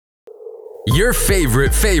Your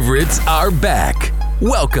favorite favorites are back.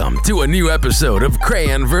 Welcome to a new episode of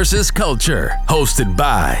Crayon vs. Culture, hosted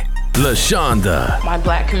by LaShonda. My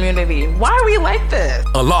black community, why are we like this?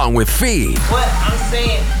 Along with Fee. What I'm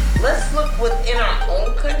saying, let's look within our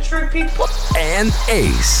own country, people. And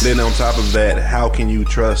Ace. Then on top of that, how can you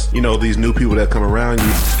trust, these new people that come around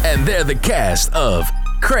you? And they're the cast of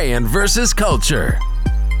Crayon vs. Culture.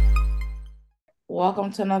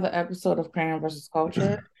 Welcome to another episode of Crayon vs. Culture.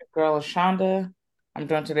 Your girl LaShonda. I'm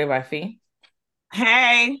joined today by Fee.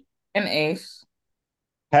 Hey. And Ace.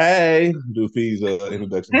 Hey. Do Fee's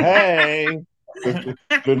introduction. Hey. Been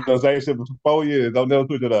the same shit for 4 years. Don't never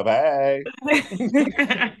switch it up. Hey.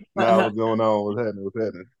 Now what's going on? What's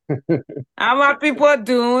happening? How my people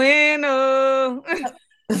doing?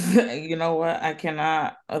 You know what? I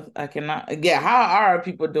cannot. Yeah, how are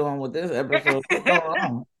people doing with this episode? What's going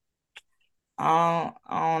on? I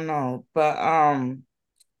don't know. But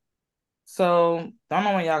so don't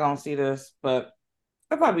know when y'all gonna see this, but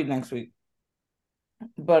it'll probably be next week.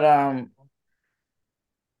 But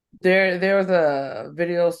there was a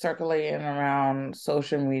video circulating around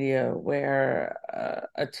social media where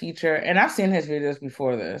a teacher, and I've seen his videos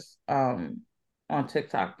before this on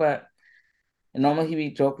TikTok, but normally he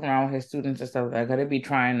be joking around with his students and stuff like that. They be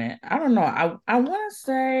trying it. I don't know. I want to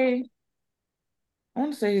say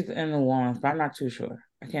he's in New Orleans, but I'm not too sure.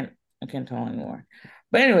 I can't tell anymore.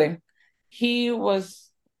 But anyway, he was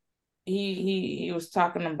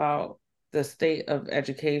talking about the state of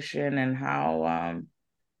education and how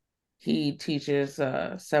he teaches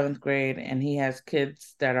 7th grade, and he has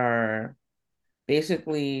kids that are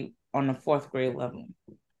basically on the 4th grade level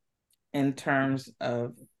in terms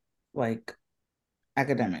of like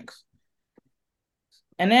academics.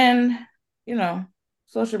 And then,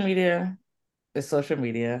 social media is social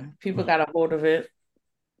media. People got a hold of it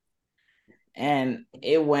and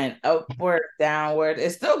it went upward, downward.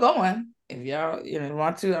 It's still going. If y'all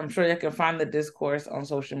want to, I'm sure you can find the discourse on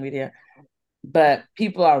social media. But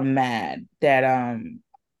people are mad that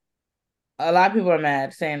a lot of people are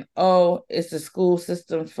mad saying, oh, it's the school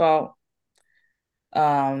system's fault.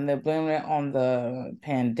 They're blaming it on the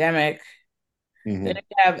pandemic. Mm-hmm. Then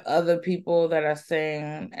you have other people that are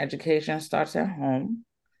saying education starts at home.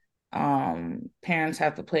 Parents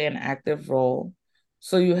have to play an active role.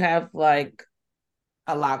 So you have like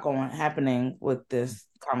a lot happening with this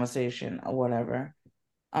conversation or whatever.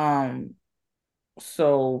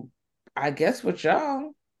 So I guess with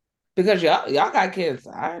y'all, because y'all got kids.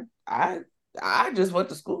 I just went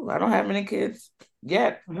to school. I don't have any kids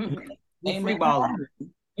yet. You free balling.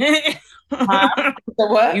 So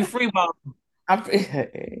what? You free balling. I'm free,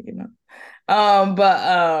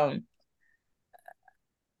 but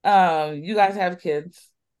you guys have kids.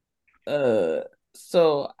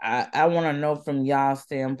 So I want to know from y'all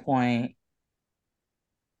standpoint,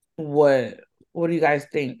 what do you guys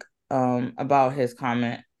think about his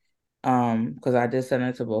comment? Because I did send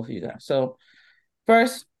it to both of you guys. So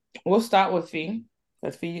first, we'll start with Fee.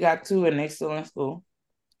 Because Fee, you got 2 and they still in school.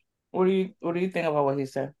 What do you think about what he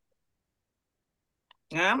said?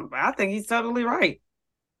 I think he's totally right.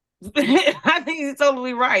 I think he's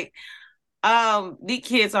totally right. These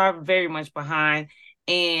kids are very much behind,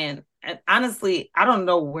 and honestly, I don't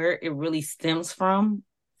know where it really stems from.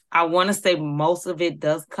 I want to say most of it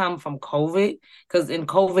does come from COVID, because in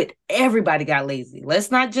COVID, everybody got lazy. Let's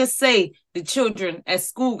not just say the children at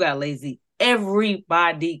school got lazy.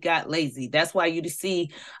 Everybody got lazy. That's why you see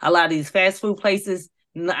a lot of these fast food places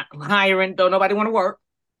not hiring. Don't nobody want to work.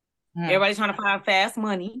 Everybody's trying to find fast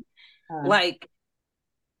money.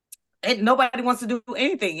 And nobody wants to do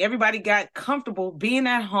anything. Everybody got comfortable being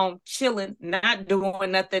at home, chilling, not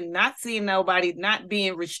doing nothing, not seeing nobody, not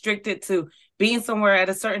being restricted to being somewhere at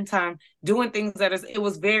a certain time, doing things it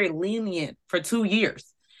was very lenient for 2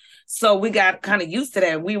 years. So we got kind of used to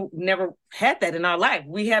that. We never had that in our life.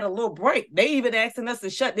 We had a little break. They even asking us to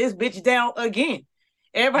shut this bitch down again.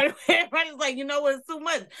 Everybody's like, it's too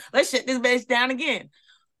much. Let's shut this bitch down again.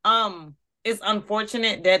 It's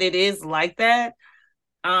unfortunate that it is like that.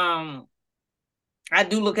 I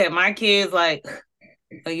do look at my kids like,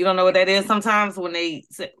 you don't know what that is sometimes when they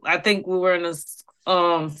say, I think we were in a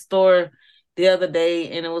store the other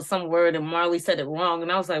day and it was some word and Marley said it wrong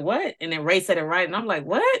and I was like, what? And then Ray said it right and I'm like,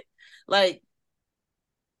 what? Like,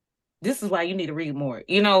 this is why you need to read more,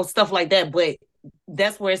 stuff like that. But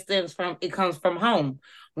that's where it stems from. It comes from home.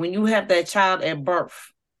 When you have that child at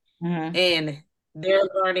birth and they're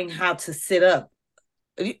learning how to sit up.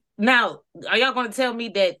 Now, are y'all going to tell me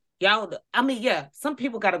that some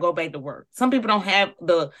people got to go back to work. Some people don't have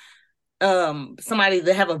the somebody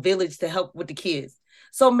to have a village to help with the kids.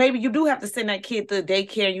 So maybe you do have to send that kid to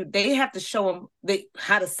daycare. They have to show them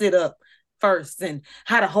how to sit up first and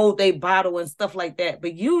how to hold their bottle and stuff like that.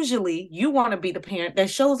 But usually you want to be the parent that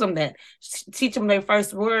shows them that, teach them their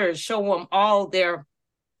first words, show them all their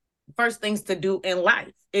first things to do in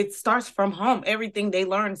life. It starts from home. Everything they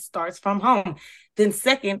learn starts from home. Then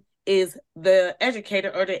second is the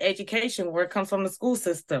educator or the education, where it comes from the school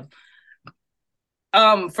system.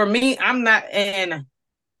 For me, I'm not a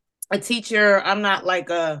teacher. I'm not like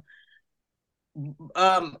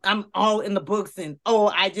I'm all in the books and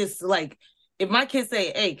I just like, if my kids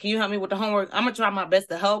say, hey, can you help me with the homework? I'm gonna try my best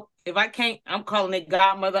to help. If I can't, I'm calling a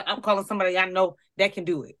godmother. I'm calling somebody I know that can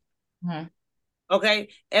do it. Mm-hmm. Okay.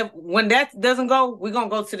 When that doesn't go, we're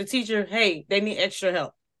gonna go to the teacher. Hey, they need extra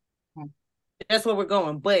help. Mm-hmm. That's where we're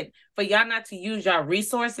going. But for y'all not to use y'all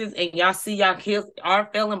resources and y'all see y'all kids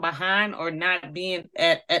are failing behind or not being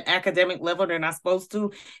at an academic level they're not supposed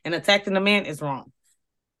to, and attacking the man is wrong.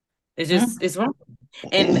 It's just, it's wrong.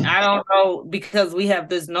 And I don't know, because we have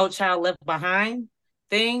this No Child Left Behind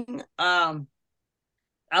thing.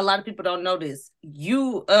 A lot of people don't know this.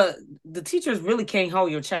 The teachers really can't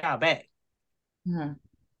hold your child back. Mm-hmm.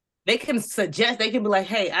 They can suggest, they can be like,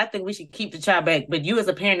 hey, I think we should keep the child back. But you as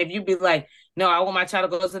a parent, if you be like, no, I want my child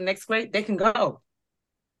to go to the next grade, they can go.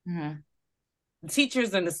 Mm-hmm. The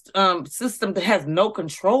teachers and the system that has no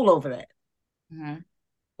control over that. Mm-hmm.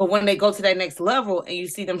 But when they go to that next level and you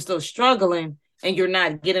see them still struggling and you're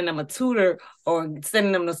not getting them a tutor or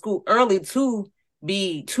sending them to school early to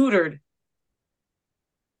be tutored,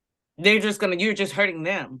 you're just hurting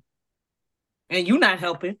them. And you're not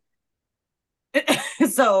helping.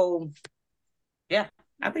 So, yeah,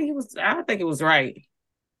 I think it was right.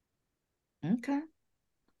 Okay.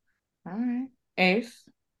 All right. Ace,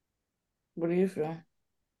 what do you feel?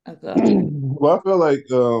 Well, I feel like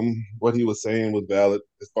what he was saying was valid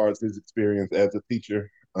as far as his experience as a teacher.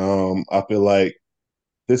 I feel like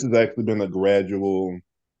this has actually been a gradual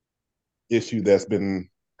issue that's been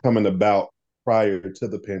coming about prior to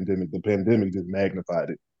the pandemic. The pandemic just magnified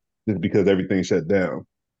it just because everything shut down.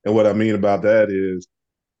 And what I mean about that is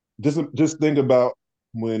just think about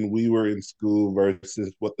when we were in school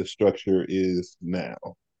versus what the structure is now.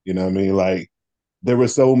 You know what I mean? Like there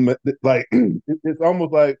was so much, like it's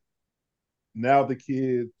almost like now the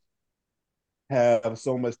kids have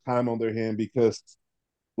so much time on their hand because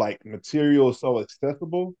like material is so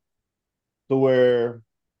accessible to where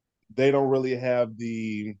they don't really have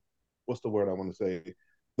the what's the word I want to say,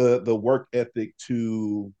 the work ethic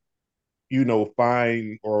to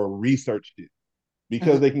find or research it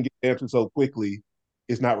because they can get answers so quickly.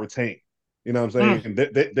 It's not retained. You know what I'm saying?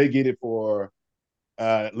 They get it for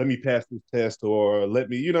let me pass this test, or let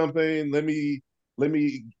me, you know what I'm saying? Let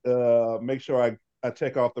me make sure I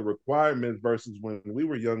check off the requirements versus when we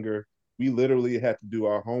were younger, we literally had to do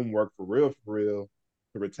our homework for real to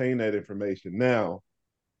retain that information. Now,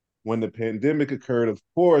 when the pandemic occurred, of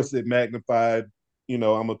course, it magnified, I'm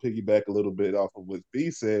gonna piggyback a little bit off of what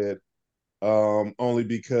B said, only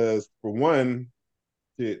because for one,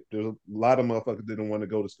 there's a lot of motherfuckers didn't want to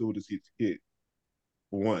go to school to see the kids.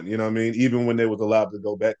 For one, you know what I mean? Even when they was allowed to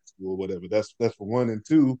go back to school or whatever. That's for one. And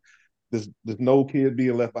two, there's no kid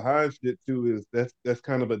being left behind shit too is that's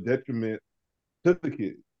kind of a detriment to the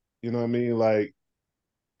kids. You know what I mean? Like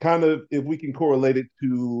kind of if we can correlate it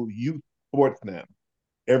to youth sports now,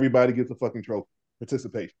 everybody gets a fucking trophy,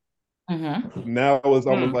 participation. Mm-hmm. Now it's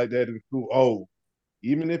almost like that in school. Oh,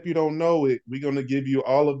 even if you don't know it, we're gonna give you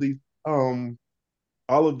all of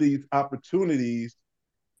these opportunities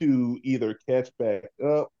to either catch back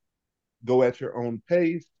up, go at your own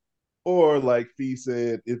pace, or like Fee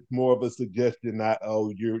said, it's more of a suggestion, not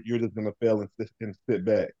you're just gonna fail and sit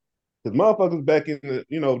back. Because motherfuckers back in the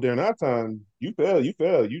during our time, you fail, you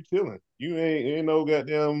chilling, you ain't no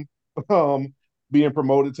goddamn being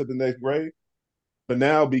promoted to the next grade. But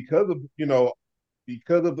now because of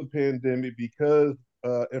the pandemic, because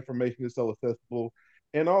information is so accessible,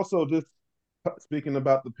 and also just speaking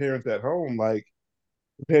about the parents at home, like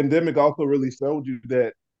the pandemic also really showed you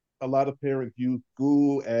that a lot of parents use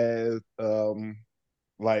school as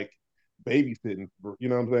like babysitting, you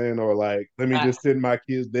know what I'm saying? Or like, let me just send my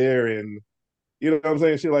kids there and you know what I'm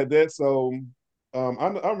saying, shit like that. So I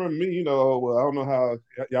remember me, well, I don't know how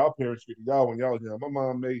y'all parents treated y'all when y'all was young. My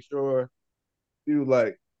mom made sure she was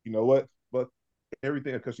like, you know what, fuck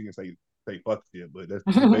everything, because she can say fuck shit, but that's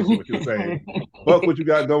basically what she was saying. Fuck what you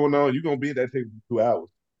got going on. You're gonna be at that table for 2 hours.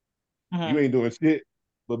 You ain't doing shit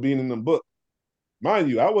but being in the book. Mind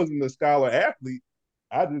you, I wasn't a scholar athlete.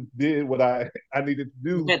 I just did what I needed to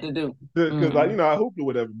do. You had to do because I hooped or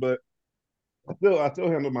whatever. But I still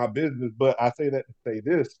handle my business. But I say that to say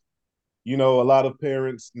this: a lot of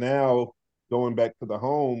parents now going back to the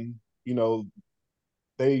home,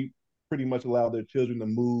 they pretty much allow their children to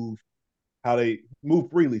move how they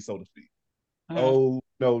move freely, so to speak. Oh,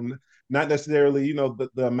 no, not necessarily,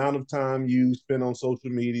 the amount of time you spend on social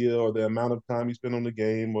media or the amount of time you spend on the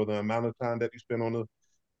game or the amount of time that you spend on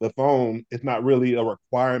the phone, it's not really a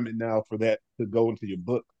requirement now for that to go into your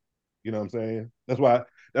book. You know what I'm saying? That's why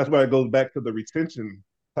it goes back to the retention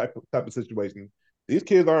type of situation. These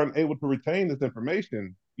kids aren't able to retain this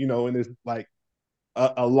information, and it's like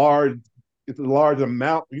a large it's a large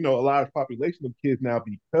amount, a large population of kids now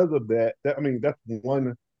because of that. I mean, that's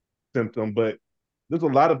one symptom, but there's a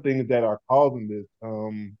lot of things that are causing this.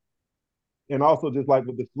 And also just like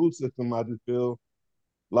with the school system, I just feel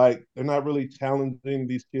like they're not really challenging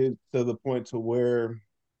these kids to the point to where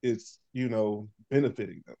it's,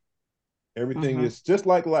 benefiting them. Everything is just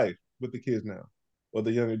like life with the kids now or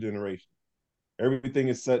the younger generation. Everything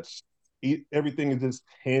is such, everything is just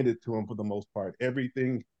handed to them for the most part.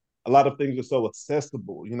 A lot of things are so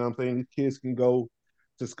accessible. You know what I'm saying? These kids can go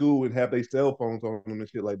to school and have their cell phones on them and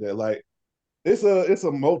shit like that. Like it's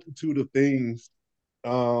a multitude of things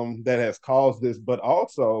that has caused this, but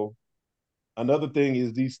also another thing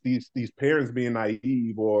is these parents being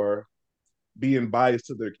naive or being biased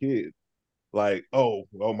to their kids. Like, oh,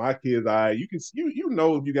 my kid's you can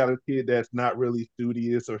if you got a kid that's not really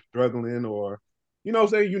studious or struggling or what I'm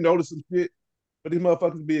saying, notice some shit, but these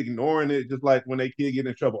motherfuckers be ignoring it just like when they kid get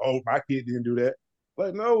in trouble. Oh, my kid didn't do that.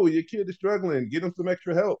 Like, no, your kid is struggling. Get them some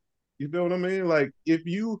extra help. You feel what I mean? Like if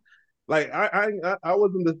you like I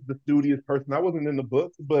wasn't the studious person. I wasn't in the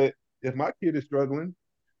books, but if my kid is struggling,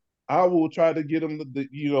 I will try to get them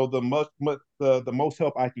the most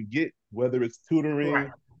help I can get, whether it's tutoring,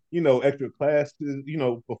 Right. Extra classes,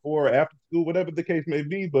 before or after school, whatever the case may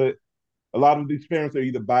be. But a lot of these parents are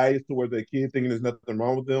either biased towards their kids thinking there's nothing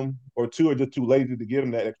wrong with them, or two are just too lazy to give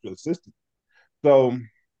them that extra assistance. So,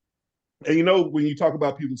 and when you talk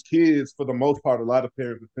about people's kids, for the most part, a lot of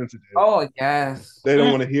parents are sensitive. Oh yes. They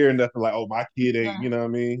don't want to hear nothing like, "Oh, my kid ain't," you know what I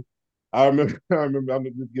mean? I remember. I'm gonna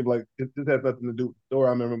just give like this has nothing to do with the story.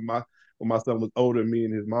 I remember when my son was older, me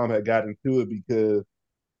and his mom had got into it because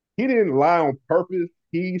he didn't lie on purpose.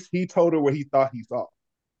 He told her what he thought he saw,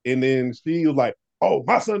 and then she was like, "Oh,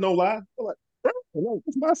 my son don't lie." I'm like, "Bro, no,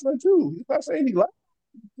 it's my son too. He's not saying he lied.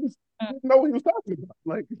 He just didn't know what he was talking about."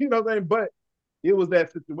 Like, what I'm saying? But it was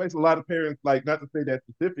that situation. A lot of parents, like, not to say that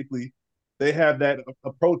specifically, they have that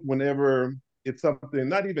approach whenever it's something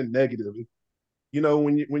not even negative.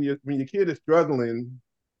 When your kid is struggling,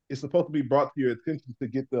 it's supposed to be brought to your attention to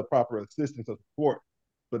get the proper assistance or support,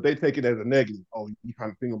 but they take it as a negative. Oh, you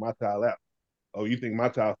kind of single my child out. Oh, you think my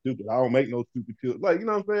child's stupid? I don't make no stupid children. Like, you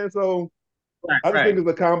know what I'm saying? So I just think it's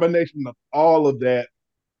a combination of all of that.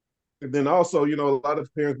 And then also, a lot of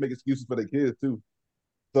parents make excuses for their kids too.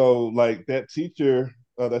 So like that teacher,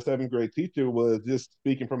 that seventh grade teacher was just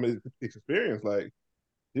speaking from his experience. Like,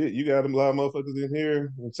 shit, you got a lot of motherfuckers in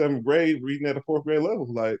here in seventh grade reading at a fourth grade level.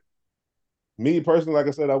 Like me personally, like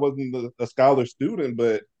I said, I wasn't a scholar student,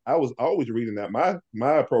 but I was always reading at my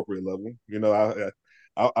appropriate level.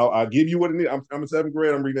 I give you what it is. I'm in seventh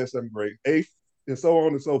grade. I'm reading at seventh grade, eighth, and so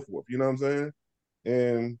on and so forth. You know what I'm saying?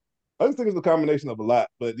 And I just think it's a combination of a lot.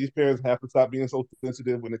 But these parents have to stop being so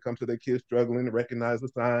sensitive when it comes to their kids struggling to recognize the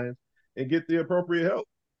signs and get the appropriate help.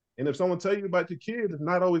 And if someone tells you about your kids, it's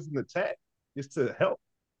not always an attack. It's to help.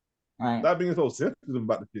 Right. Stop being so sensitive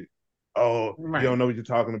about the shit. Oh, Right. you don't know what you're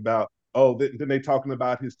talking about. Oh, then they talking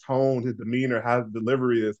about his tone, his demeanor, how his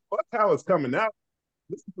delivery is. Fuck how it's coming out.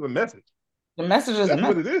 Listen to the message. The message is That's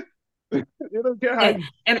what it is. You don't care how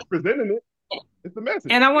he's presenting it. It's the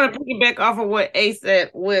message. And I want to piggyback off of what A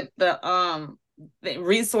said with the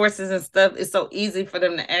resources and stuff. It's so easy for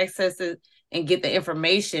them to access it and get the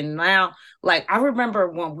information now. Like I remember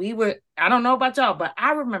when we were, I don't know about y'all, but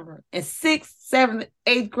I remember in 6th, 7th,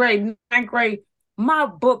 8th grade, 9th grade, my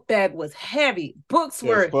book bag was heavy. Books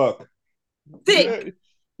were thick.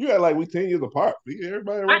 You had like we 10 years apart.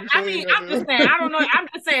 Everybody around I mean, I'm just saying, I don't know. I'm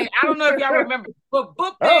just saying, I don't know if y'all remember, but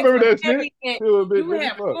book bags were heavy. You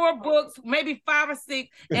had 4 books, maybe 5 or 6,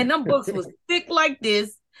 and them books was thick like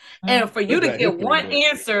this. And for you to get one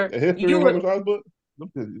answer, you would book,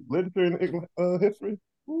 literature and history.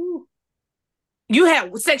 Woo. You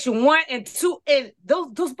had section 1 and 2, and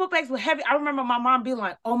those book bags were heavy. I remember my mom being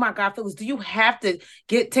like, "Oh my God, Phyllis, do you have to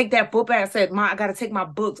take that book bag?" I said, "Mom, I got to take my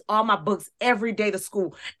books, all my books, every day to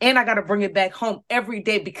school, and I got to bring it back home every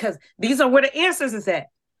day because these are where the answers is at."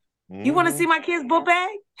 Mm-hmm. You want to see my kid's book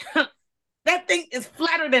bag? That thing is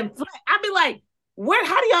flatter than flat. I'd be like, "Where?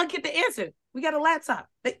 How do y'all get the answer? We got a laptop.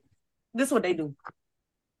 This is what they do.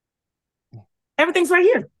 Everything's right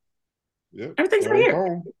here." Yep. Everything's Or right their here.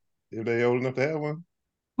 phone, if they old enough to have one.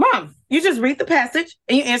 Mom, you just read the passage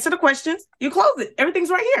and you answer the questions. You close it. Everything's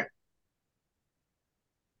right here.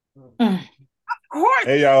 Of course.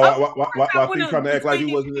 Hey y'all, Of why course I Fee trying to act like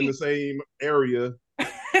we wasn't in the same area?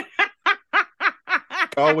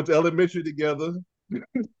 All went to elementary together.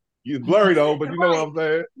 You blurry though, but you know what I'm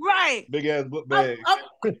saying. Right. Big ass book bag.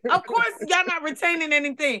 Of course, y'all not retaining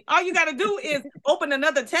anything. All you got to do is open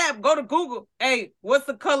another tab, go to Google. Hey, what's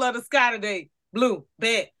the color of the sky today? Blue.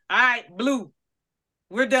 Bet. All right, blue.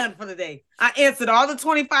 We're done for the day. I answered all the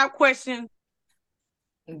 25 questions.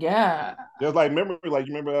 Yeah. Just like memory, like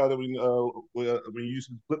you remember when you used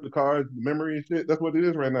to flip the cards, the memory and shit. That's what it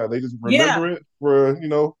is right now. They just remember it for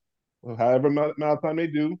however amount of time they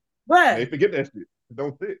do. But They forget that shit. It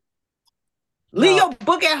don't fit. Leave your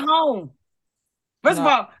book at home. First of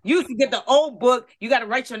all, you used to get the old book. You got to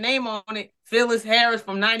write your name on it. Phyllis Harris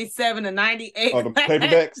from 97 to 98. Oh, the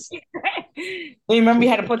paperbacks. You remember you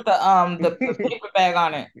had to put the paper bag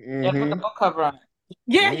on it. You had to put the book cover on it.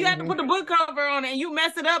 Yeah, you had to put the book cover on it, and you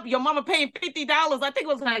mess it up. Your mama paying $50. I think it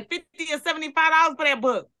was like $50 or $75 for that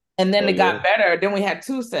book. And then it got better. Then we had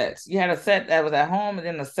two sets. You had a set that was at home, and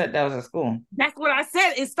then a set that was at school. That's what I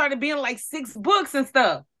said. It started being like 6 books and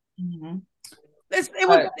stuff. Mm-hmm. It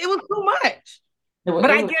was too much.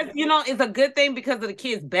 I guess it's a good thing because of the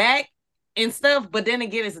kids' back and stuff. But then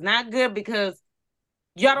again, it's not good because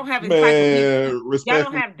y'all don't have encyclopedia. Y'all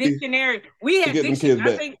don't have dictionary. We had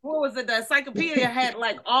dictionary. I think what was it? The encyclopedia had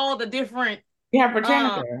like all the different. Yeah,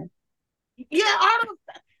 pretend. Yeah, all those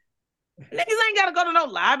niggas ain't gotta go to no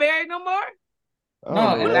library no more. I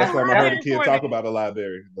don't know. Last time I heard a kid talk about a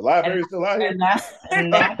library. The library is still out here. That's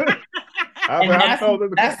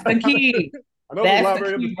the key. I know the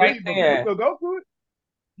library is right there. But go to it.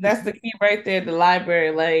 That's the key right there. The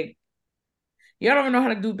library, like, y'all don't even know how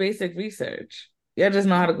to do basic research. Y'all just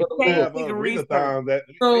know how to go to school. Readathons that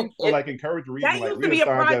like encourage reading. That used to be a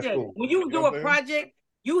project. When you do a project,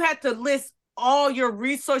 you had to list all your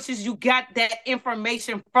resources you got that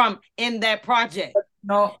information from in that project.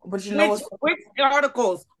 No, but you know which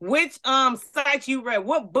articles, which sites you read,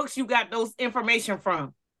 what books you got those information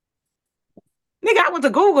from. Nigga, I went to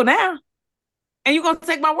Google now. And you're gonna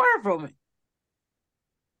take my word from it.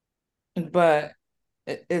 But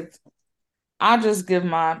it's I'll just give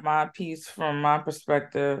my piece from my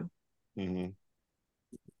perspective. Mm-hmm.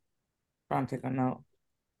 Trying to take a note.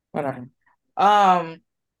 Whatever. I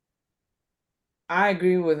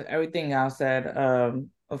agree with everything y'all said.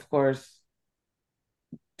 Of course,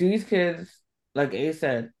 these kids, like A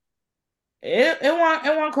said, it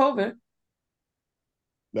want COVID.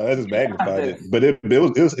 No, that just magnified it. But it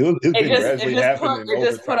been gradually happening. It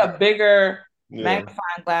just put a bigger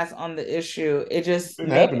magnifying glass on the issue. It just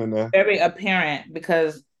made it very apparent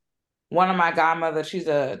because one of my godmothers, she's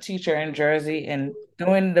a teacher in Jersey, and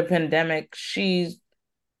during the pandemic, she's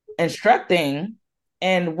instructing,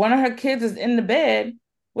 and one of her kids is in the bed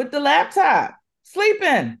with the laptop,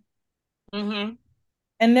 sleeping. Mm-hmm.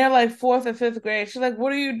 And they're like 4th or 5th grade. She's like,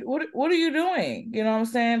 what are you doing? You know what I'm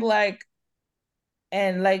saying? Like,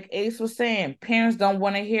 and like Ace was saying, parents don't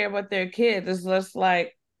want to hear about their kids. It's just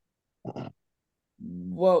like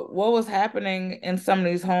what was happening in some of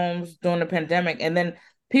these homes during the pandemic. And then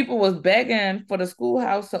people was begging for the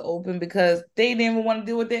schoolhouse to open because they didn't even want to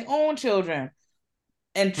deal with their own children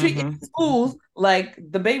and treating schools like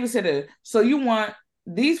the babysitter. So you want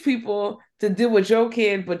these people to deal with your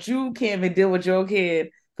kid, but you can't even deal with your kid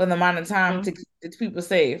for the amount of time to keep people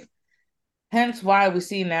safe. Hence why we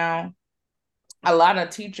see now a lot of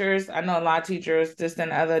teachers, I know a lot of teachers, this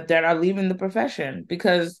and other, that are leaving the profession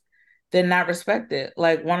because they're not respected.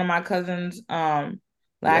 Like one of my cousins, last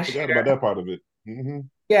year. I forgot about that part of it. Mm-hmm.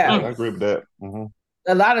 Yeah. I agree with that. Mm-hmm.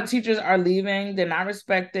 A lot of teachers are leaving, they're not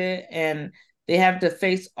respected, and they have to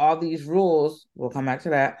face all these rules. We'll come back to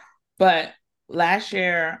that. But last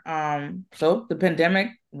year, so the pandemic,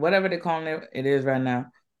 whatever they're calling it, it is right now.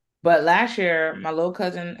 But last year, my little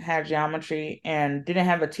cousin had geometry and didn't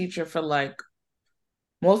have a teacher for like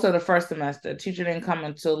most of the first semester. Teacher didn't come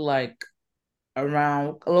until like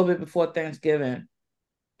around a little bit before Thanksgiving.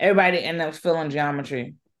 Everybody ended up filling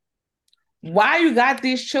geometry. Why you got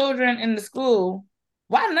these children in the school?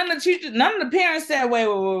 Why none of the parents said,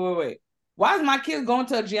 wait. Why is my kid going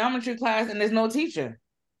to a geometry class and there's no teacher?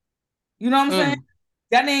 You know what I'm saying?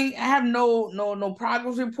 That ain't have no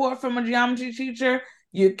progress report from a geometry teacher.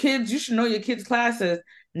 Your kids, you should know your kids' classes.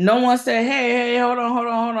 No one said, hey, hold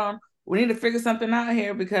on. We need to figure something out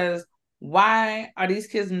here because why are these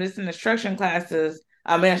kids missing instruction classes?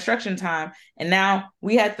 Instruction time, and now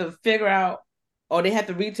we have to figure out, or they have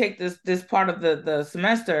to retake this part of the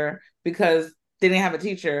semester because they didn't have a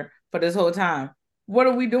teacher. for this whole time. What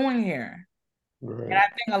are we doing here? Right. And I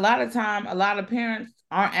think a lot of time, a lot of parents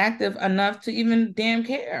aren't active enough to even damn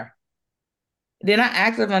care. They're not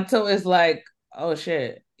active until it's like, oh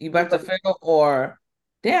shit, you about to fail, or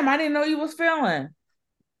damn, I didn't know you was failing.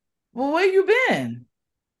 Well, where you been?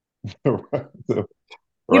 Right.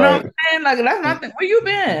 You know what I'm saying? Like that's my thing. Where you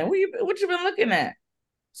been? What you been looking at?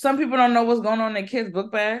 Some people don't know what's going on in their kids'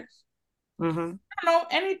 book bags. Mm-hmm. I don't know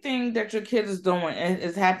anything that your kid is doing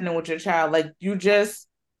is happening with your child. Like you just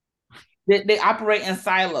they operate in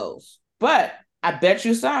silos. But I bet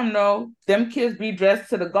you some know them kids be dressed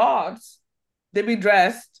to the gods. They be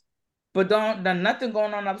dressed, but don't nothing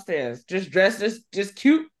going on upstairs. Just dressed just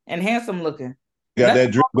cute and handsome looking. Got Nothing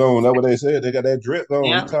that drip going. That's what they said. They got that drip going.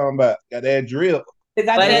 Yeah. You talking about? Got that drip. They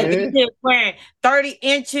got But that. these kids wearing 30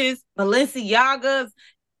 inches Balenciagas.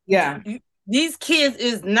 Yeah. These kids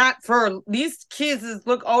is not for these kids is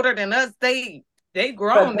look older than us. They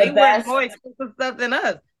grown. But they wear more expensive stuff than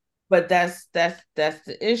us. But that's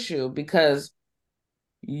the issue because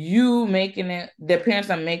you making it, the parents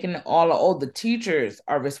are making it all the teachers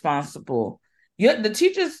are responsible. The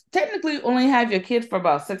teachers technically only have your kids for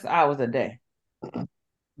about 6 hours a day.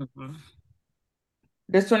 Mm-hmm.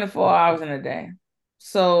 There's 24 hours in a day.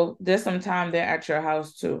 So there's some time they're at your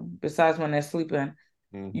house too, besides when they're sleeping.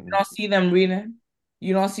 Mm-hmm. You don't see them reading.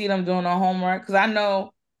 You don't see them doing their homework. Because I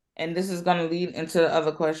know, and this is going to lead into the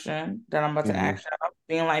other question that I'm about to ask you about,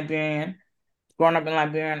 being Liberian, growing up in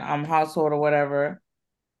Liberian household or whatever.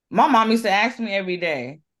 My mom used to ask me every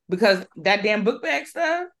day, because that damn book bag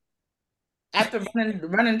stuff, after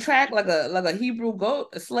running track like a Hebrew goat,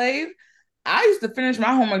 a slave, I used to finish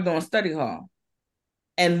my homework doing study hall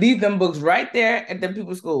and leave them books right there at them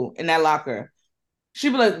people's school in that locker. She'd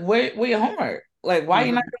be like, where your homework? Like, why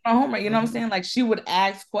you not doing my homework? You know what I'm saying? Like, she would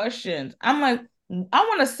ask questions. I'm like, I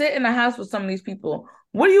want to sit in the house with some of these people.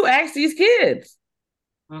 What do you ask these kids?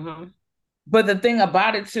 Mm-hmm. But the thing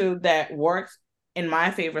about it too that works in my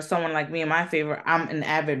favor, someone like me in my favor, I'm an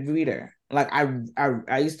avid reader. Like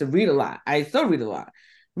I used to read a lot. I still read a lot,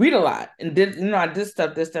 and I did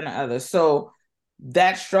stuff this and the other. So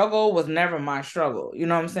that struggle was never my struggle. You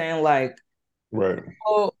know what I'm saying? Like, right.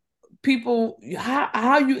 People,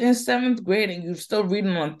 how you in 7th grade and you still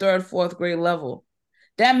reading on 3rd, 4th grade level?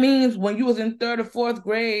 That means when you was in 3rd or 4th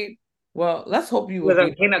grade, well, let's hope you was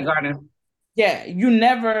in kindergarten. Yeah, you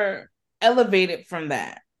never elevated from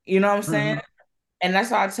that. You know what I'm saying? And that's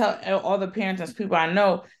why I tell all the parents and people I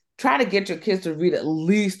know, try to get your kids to read at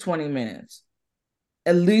least 20 minutes.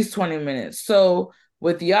 At least 20 minutes. So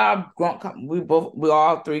with y'all, we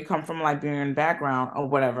all three come from Liberian background or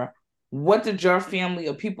whatever. What did your family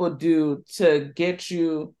or people do to get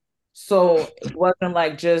you so it wasn't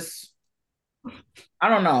like just, I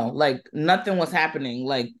don't know, like nothing was happening?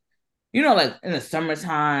 Like, like in the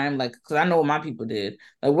summertime, like, because I know what my people did.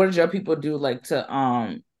 Like, what did your people do, like,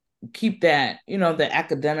 to keep that, the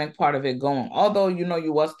academic part of it going? Although,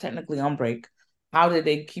 you was technically on break, how did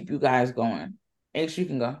they keep you guys going? Ace, you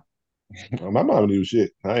can go. My mom knew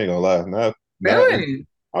shit. I ain't gonna lie. Really?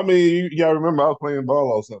 I mean, you gotta remember I was playing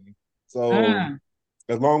ball or something. So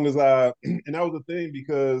as long as and that was the thing,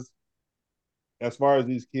 because as far as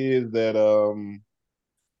these kids that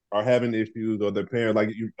are having issues, or their parents,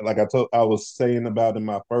 like I was saying about in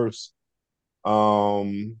my first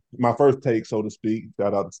take, so to speak.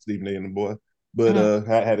 Shout out to Stephen A and the boy. But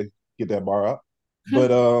I had to get that bar up.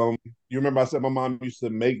 But you remember I said my mom used to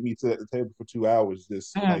make me sit at the table for 2 hours,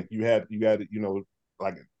 just like you had to,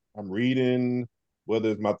 like I'm reading, whether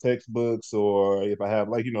it's my textbooks or if I have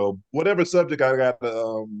whatever subject I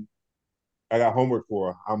got homework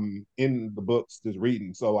for, I'm in the books just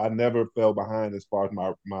reading. So I never fell behind as far as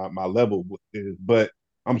my level is. But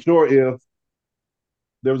I'm sure if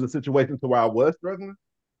there was a situation to where I was struggling,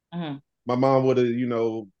 my mom would have,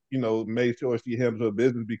 made sure she handled her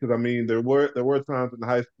business, because I mean, there were times in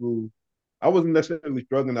high school I wasn't necessarily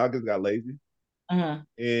struggling. I just got lazy.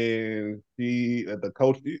 And the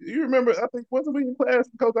coach, you remember? I think wasn't we in class?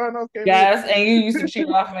 Coach Arnold came in. Yes, and you used to cheat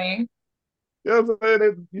off me. You know what I'm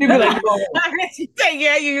saying? He'd be like,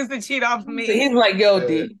 yeah, you used to cheat off me. He's like, yo,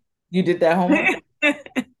 D, you did that homework?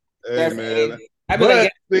 Hey, man. I'd be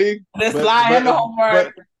like, let's lie on the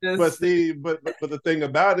homework. But the thing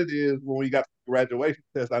about it is, when we got the graduation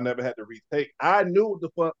test, I never had to retake. I knew what the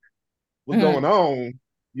fuck was going on.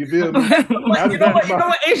 You feel me? You know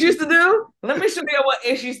what Ace used to do? Let me show you what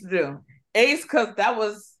Ace used to do. Ace, because that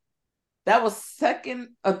was second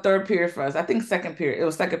or third period for us. I think second period. It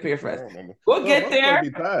was second period for us. We'll get there.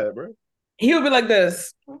 Be tired, bro. He would be like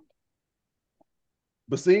this.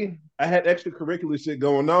 But see, I had extracurricular shit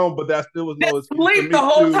going on, but that still was no excuse sleep the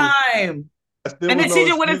whole time. still And the was no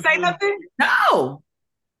teacher wouldn't say excuses. nothing? No,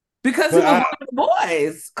 because he But was one of the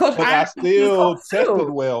boys. Coach, but I he was still coach tested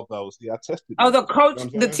too. well though. See, I tested Oh, well. the coach, You know what the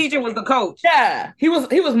I'm saying? teacher was the coach. Yeah, he was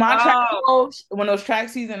my track Oh. coach when it was track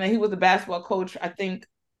season, and he was the basketball coach. I think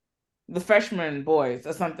the freshman boys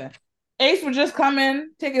or something. Ace would just come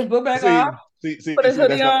in, take his book bag off, put his See.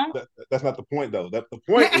 hoodie on. That's not the point though. That the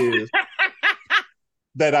point is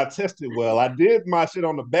that I tested well. I did my shit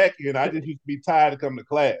on the back end. I just used to be tired to come to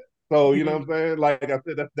class. So you know what I'm saying? Like I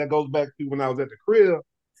said, that goes back to when I was at the crib.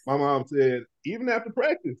 My mom said, even after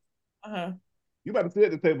practice, you about to sit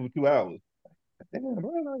at the table for 2 hours. Damn,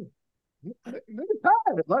 bro, like, nigga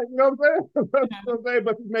tired. Like, you know what I'm saying? That's what I'm saying.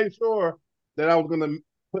 But she made sure that I was gonna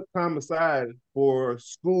put time aside for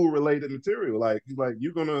school related material. Like, he's like,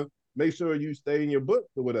 you're gonna make sure you stay in your books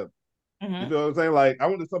or whatever. You feel what I'm saying? Like, I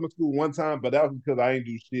went to summer school one time, but that was because I ain't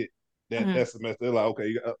do shit that semester. They're like,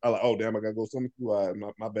 okay, I'm like, oh damn, I gotta go to summer school. All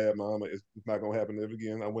right, my bad, mama. It's not gonna happen ever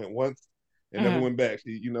again. I went once and never went back.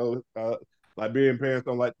 She, Liberian parents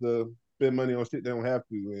don't like to spend money on shit they don't have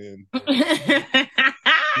to, and she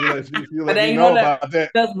But let then me you know know that about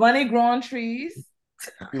that. does money grow on trees?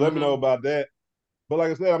 She let me know about that. But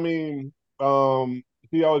like I said, I mean,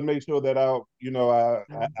 she always made sure that I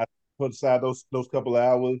put aside those couple of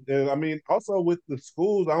hours. And I mean, also with the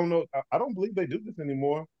schools, I don't know, I don't believe they do this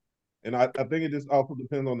anymore. And I think it just also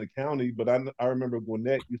depends on the county. But I remember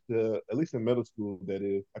Gwinnett used to, at least in middle school, that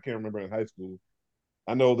is, I can't remember in high school.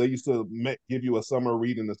 I know they used to give you a summer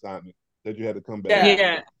reading assignment that you had to come back.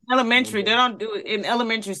 Yeah, elementary. They don't do it in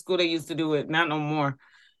elementary school. They used to do it, not no more.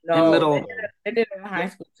 In No, middle, they did it in high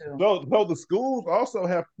school too. So the schools also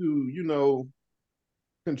have to,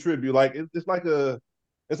 contribute. Like it's like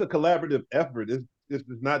it's a collaborative effort. It's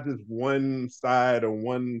not just one side or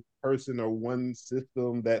one person or one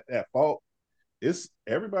system that's at fault. It's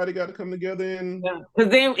everybody got to come together and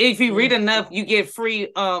because then if you read enough, you get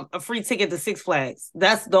a free ticket to Six Flags.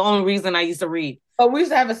 That's the only reason I used to read. But we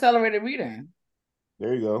used to have accelerated reading.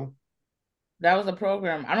 There you go. That was a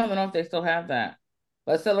program. I don't know if they still have that.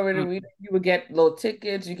 But accelerated reading, you would get little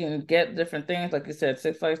tickets. You can get different things, like you said,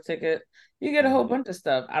 Six Flags ticket. You get a whole bunch of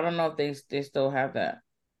stuff. I don't know if they still have that.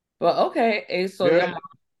 But okay, so your mom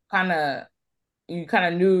you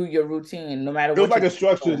kind of knew your routine, no matter what. It was what like a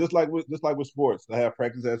structure, just like with sports. I have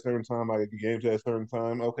practice at a certain time. I get games at a certain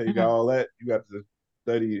time. Okay, you got all that. You got to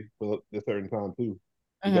study for a certain time too.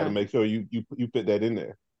 You got to make sure you fit that in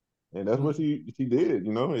there. And that's what she did.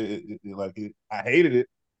 I hated it.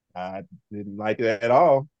 I didn't like it at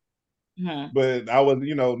all. But I was,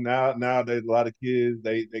 now there's a lot of kids.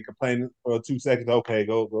 They complain for 2 seconds. Okay,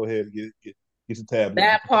 go ahead and get your tablet.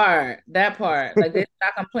 That part, like they're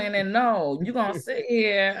not complaining. No, you're gonna sit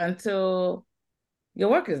here until your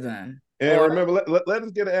work is done. And remember, let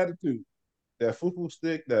us get an attitude. That fufu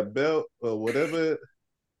stick, that belt, or whatever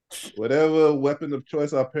weapon of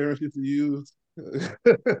choice our parents used to use.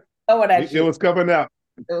 It was coming out.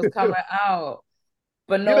 It was coming out.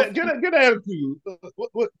 But no, get an attitude.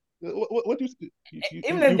 What you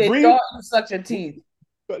even if they thought you suck your teeth.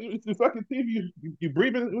 You suck your teeth. You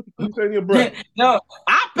breathing. You say in your breath. No,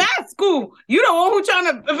 I passed school. You the one who trying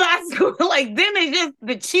to pass school. Like then it's just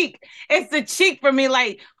the cheek. It's the cheek for me.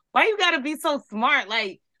 Like why you gotta be so smart?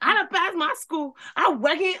 Like I done passed my school. I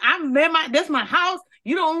working. I met this my house.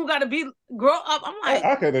 You the one who gotta grow up. I'm like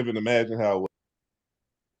I can't even imagine how it was.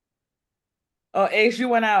 Oh, Ace, you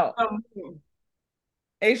went out.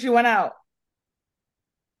 Ace, you went out.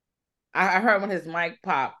 I heard when his mic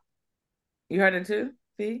popped. You heard it too?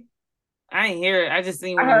 See? I ain't hear it. I just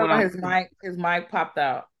seen when I heard when his mic popped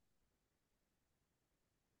out.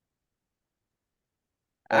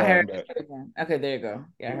 I heard it again. Okay, there you go.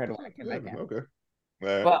 Yeah, I heard it when I came back in. Okay.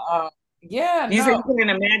 Right. But yeah, you said you couldn't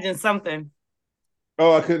imagine something.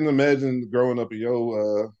 Oh, I couldn't imagine growing up in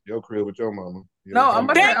your crib with your mama.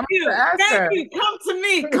 Thank you. Come to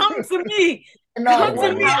me. Come to me. Come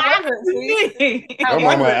to me. Ask me. Your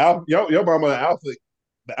mama, your mama,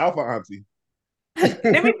 the alpha auntie.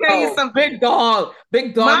 Let me tell you something. Big dog.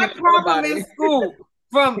 My problem in school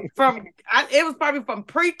it was probably from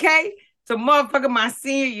pre-K to motherfucking my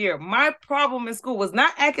senior year. My problem in school was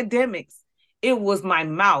not academics. It was my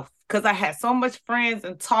mouth because I had so much friends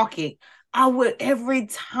and talking. I would every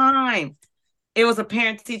time. It was a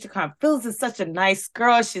parent-teacher conference. Phyllis is such a nice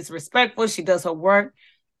girl. She's respectful. She does her work.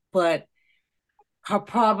 But her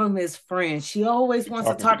problem is friends. She always wants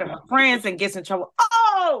to talk to her friends and gets in trouble.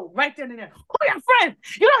 Oh, right there and there. Who are your friends?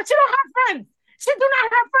 She don't have friends. She do not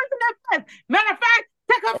have friends in that class. Matter of fact,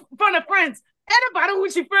 take her from the friends. Anybody who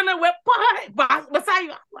she friendly with, put her beside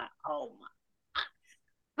you. I'm like, oh my.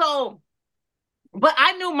 So, but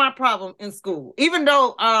I knew my problem in school. Even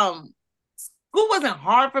though school wasn't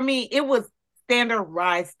hard for me. It was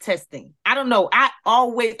standardized testing. I don't know. I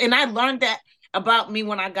learned that about me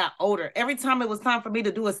when I got older. Every time it was time for me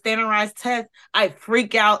to do a standardized test, I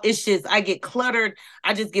freak out. It's just, I get cluttered.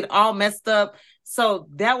 I just get all messed up. So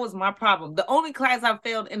that was my problem. The only class I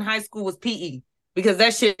failed in high school was PE because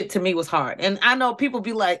that shit to me was hard. And I know people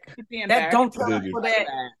be like, that don't tell people that.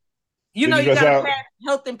 You know, you got to pass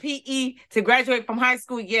health and PE to graduate from high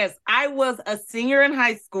school. Yes, I was a senior in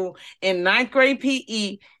high school in 9th grade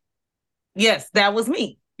PE. Yes, that was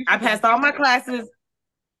me. I passed all my classes.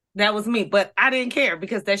 That was me, but I didn't care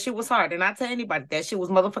because that shit was hard. And I tell anybody that shit was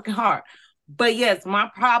motherfucking hard. But yes,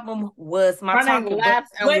 my problem was my running laps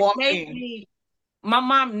and walking. My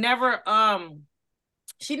mom never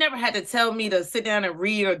she never had to tell me to sit down and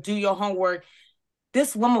read or do your homework.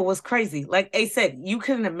 This woman was crazy. Like A said, you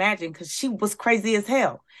couldn't imagine because she was crazy as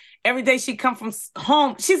hell. Every day she'd come from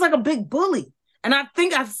home, she's like a big bully. And I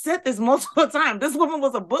think I've said this multiple times. This woman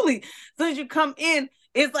was a bully. As soon as you come in,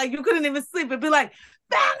 it's like you couldn't even sleep. It'd be like,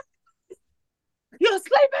 you're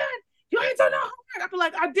sleeping. You ain't done no homework. I'd be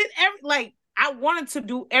like, I did I wanted to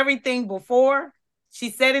do everything before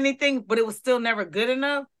she said anything, but it was still never good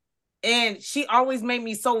enough. And she always made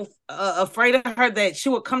me so afraid of her that she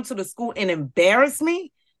would come to the school and embarrass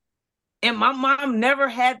me. And my mom never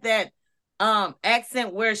had that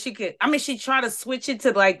accent where she could, I mean, she tried to switch it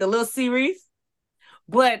to like the little series,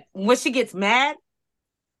 but when she gets mad,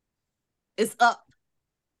 it's up.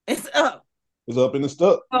 It's up. It's up and it's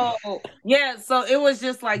stuck. So, yeah, so it was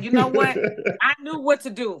just like, you know what? I knew what to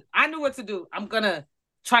do. I'm going to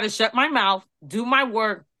try to shut my mouth, do my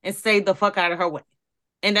work, and stay the fuck out of her way.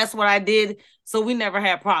 And that's what I did. So we never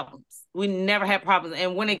had problems.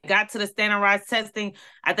 And when it got to the standardized testing,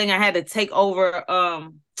 I think I had to take over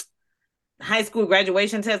high school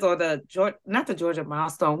graduation test or not the Georgia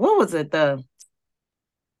milestone. What was it?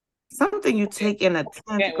 Something you take in the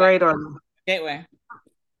 10th grade or Gateway.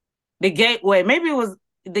 The gateway. Maybe it was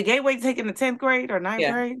the gateway taken in the 10th grade or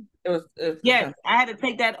 9th grade. It was yes, I had to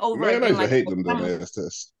take that over. Man, I used to hate them dumbass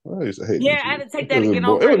tests. I used to hate them. Yeah, I had to take that again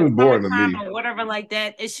over. It was boring to me. Or whatever like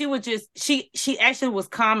that. And she would just, she actually was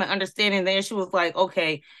calm and understanding there. She was like,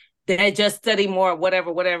 okay, then just study more,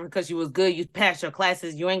 whatever, because you was good. You passed your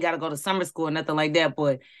classes. You ain't got to go to summer school or nothing like that.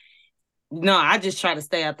 But no, I just try to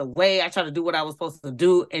stay out the way. I try to do what I was supposed to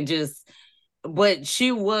do and just, but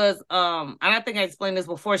she was, and I think I explained this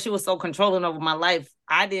before, she was so controlling over my life.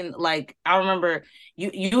 I remember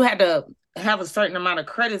you had to have a certain amount of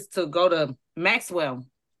credits to go to Maxwell.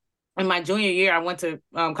 In my junior year, I went to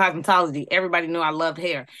cosmetology. Everybody knew I loved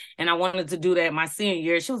hair. And I wanted to do that my senior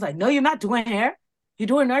year. She was like, no, you're not doing hair. You're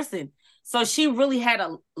doing nursing. So she really had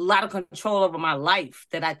a lot of control over my life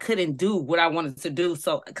that I couldn't do what I wanted to do.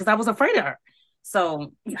 So, because I was afraid of her.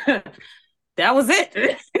 So that was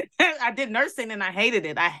it. I did nursing and I hated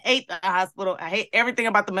it. I hate the hospital. I hate everything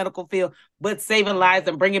about the medical field, but saving lives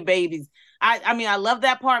and bringing babies. I mean, I love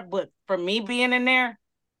that part, but for me being in there,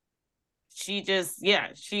 she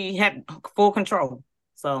had full control.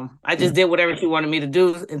 So I just did whatever she wanted me to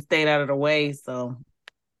do and stayed out of the way. So.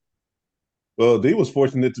 Well, Dee was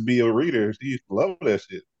fortunate to be a reader. She used to love that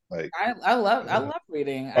shit. Like I love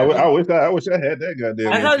reading. I wish I had that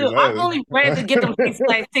goddamn. I told you, I only read to get them Six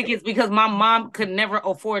Flags tickets because my mom could never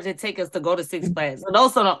afford to take us to go to Six Flags. So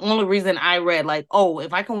those are the only reason I read. Like, oh,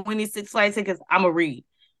 if I can win these Six Flags tickets, I'm gonna read.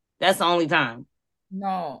 That's the only time.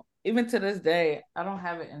 No, even to this day, I don't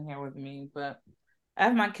have it in here with me, but I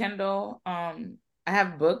have my Kindle. I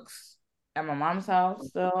have books at my mom's house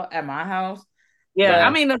still, at my house. Yeah, but, I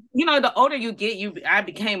mean, the older you get, I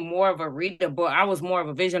became more of a reader, but I was more of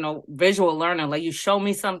a visual learner. Like you show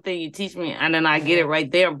me something, you teach me, and then I get it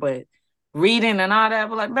right there. But reading and all that,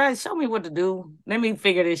 but like, man, show me what to do. Let me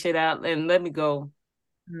figure this shit out and let me go.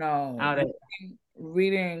 No,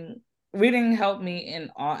 reading helped me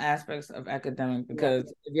in all aspects of academic because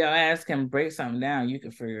if your ass can break something down, you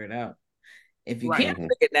can figure it out. If you can't break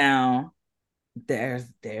it down, that's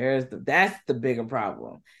the bigger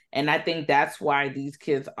problem. And I think that's why these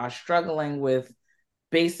kids are struggling with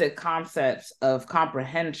basic concepts of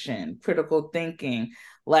comprehension, critical thinking.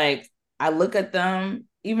 Like I look at them,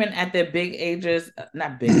 even at their big ages,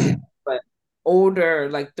 not big, but older,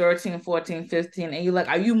 like 13, 14, 15, and you're like,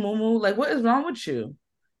 are you moo-moo? Like, what is wrong with you?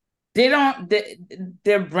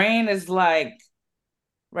 Their brain is like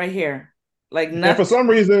right here. Like nothing. And for some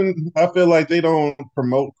reason, I feel like they don't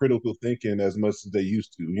promote critical thinking as much as they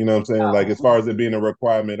used to. You know what I'm saying? Like as far as it being a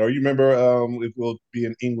requirement. Or you remember it will be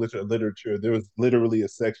in English or literature, there was literally a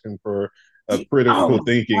section for critical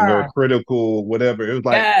thinking or critical whatever. It was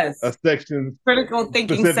like a section. Critical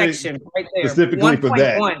thinking section right there. Specifically 1. For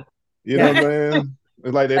that. You know what I'm saying?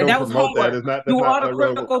 It's like they Like don't that was promote that. homework. It's not that's Do all not the a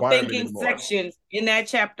real critical requirement thinking anymore. sections in that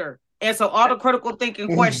chapter. And so all the critical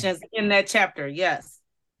thinking questions in that chapter. Yes.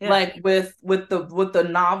 Yeah. Like with the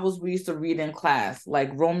novels we used to read in class, like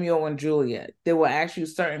Romeo and Juliet, they will ask you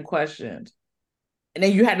certain questions, and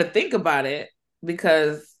then you had to think about it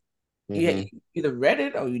because you either read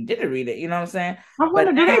it or you didn't read it. You know what I'm saying? I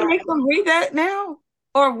wonder, But do now, they make them read that now?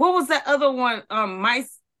 Or what was that other one?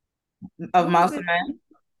 Mice of Mouse and Man.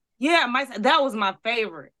 Yeah, Mice. That was my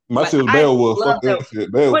favorite. My Like shit was I Beowulf. love Fuck that that.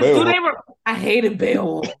 shit. But do Beowulf. they? I hated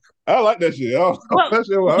Beowulf. I like that shit. But That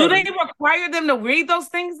shit was do hard. they require them to read those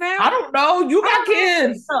things now? I don't know. You I got don't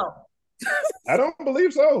think kids. so. I don't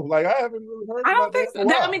believe so. Like I haven't really heard I don't about that think in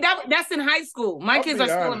a so. while. I mean, that's in high school. My I'll kids be are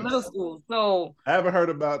still in honest. middle school, so I haven't heard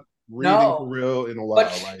about reading for No, real in a while.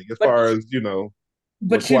 but Like as but far as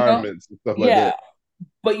but requirements and stuff like yeah. that.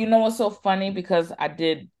 But you know what's so funny? Because I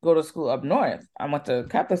did go to school up north. I went to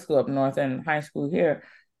Catholic school up north and high school here.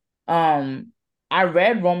 I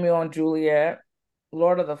read Romeo and Juliet,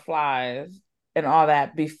 Lord of the Flies, and all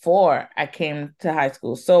that before I came to high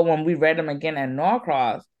school. So when we read them again at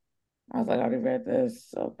Norcross, I was like, I already read this,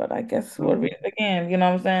 so but I guess we'll read it again. You know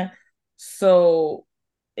what I'm saying? So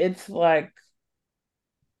it's like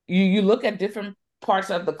you look at different parts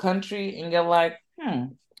of the country and you're like,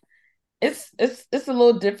 it's a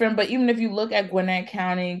little different. But even if you look at Gwinnett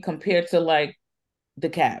County compared to like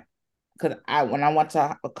DeKalb, because when I went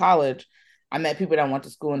to college, I met people that went to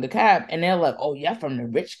school in DeKalb, and they're like, "Oh, yeah, from the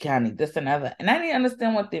rich county, this and other," and I didn't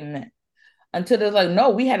understand what they meant until they're like, "No,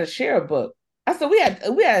 we had to share a book." I said, "We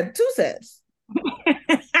had two sets."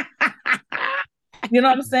 You know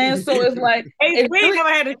what I'm saying? So it's like, hey, we ain't never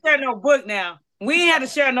had to share no book. Now we ain't had to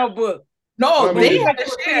share no book. No, I they mean, had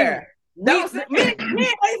to share. Me and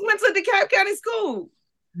Ace went to DeKalb County School.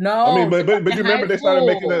 No, but you remember they started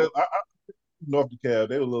making North DeKalb.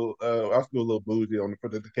 They were a little. I still a little bougie for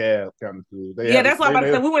the DeKalb County School. That's why I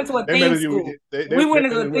said we went to a theme school. We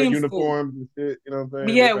went to a wear theme school. uniforms and shit. You know what I'm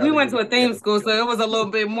saying? Yeah, we went to a theme school, so it was a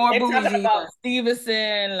little bit more they're talking bougie. about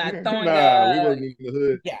Stevenson, Latonia. Nah, we wasn't in the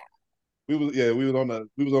hood. Yeah. We was on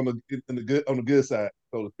the good side,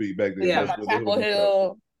 so to speak, back then. Yeah, Chapel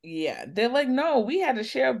Hill. Yeah, they're like, no, we had to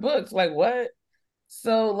share books. Like what?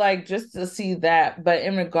 So like just to see that, but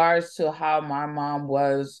in regards to how my mom,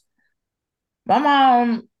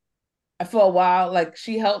 for a while, like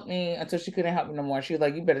she helped me until she couldn't help me no more. She was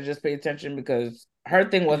like, you better just pay attention because her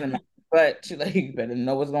thing wasn't, but she like, you better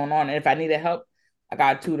know what's going on. And if I needed help, I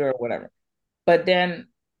got a tutor or whatever. But then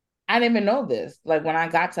I didn't even know this. Like when I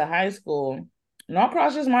got to high school,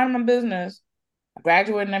 Norcross just minding my business. I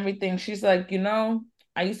graduated and everything. She's like,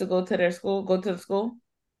 I used to go to the school.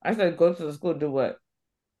 I said, go to the school, do what?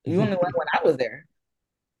 You only went when I was there.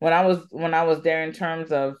 When I was there in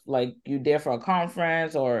terms of like you there for a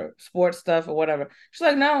conference or sports stuff or whatever. She's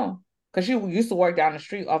like, no. Because she used to work down the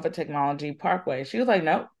street off of Technology Parkway. She was like,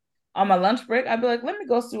 no. On my lunch break, I'd be like, let me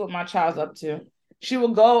go see what my child's up to. She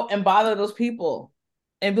would go and bother those people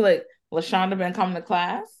and be like, LaShonda been coming to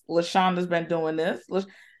class. LaShonda's been doing this.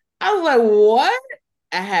 I was like, what?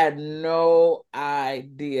 I had no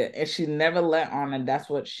idea. And she never let on, and that's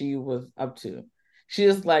what she was up to. She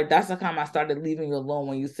was like, that's the time I started leaving you alone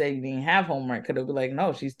when you said you didn't have homework. Could it be like,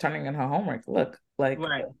 no, she's turning in her homework. Look, like,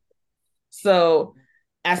 right. So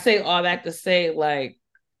I say all that to say, like,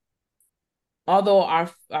 although our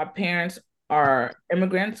parents are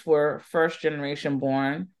immigrants, were first generation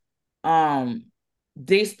born,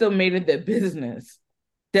 they still made it their business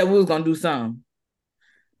that we was gonna do something.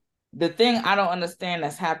 The thing I don't understand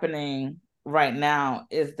that's happening right now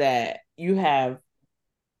is that you have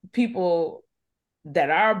people that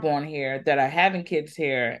are born here that are having kids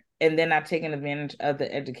here and they're not taking advantage of the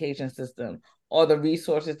education system or the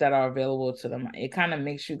resources that are available to them. It kind of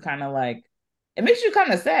makes you kind of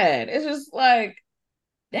sad. It's just like,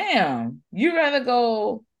 damn, you rather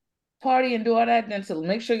go party and do all that than to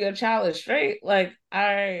make sure your child is straight. Like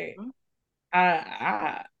I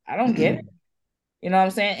don't get it. You know what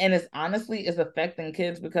I'm saying? And it's affecting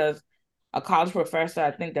kids because a college professor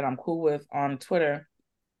I think that I'm cool with on Twitter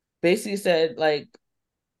basically said like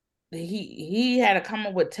he had to come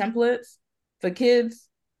up with templates for kids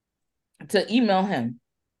to email him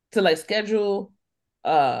to like schedule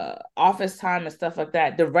office time and stuff like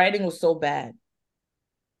that. The writing was so bad.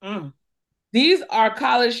 These are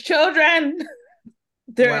college children.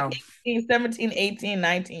 They're 18, 17, 18,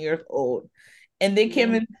 19 years old. And they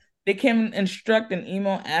came instruct an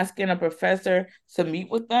email asking a professor to meet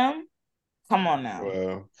with them. Come on now.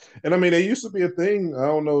 Well, and I mean, there used to be a thing. I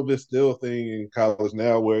don't know if it's still a thing in college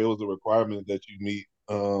now where it was a requirement that you meet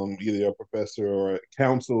either a professor or a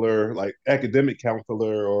counselor, like academic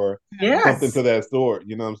counselor or something Yes. to that sort.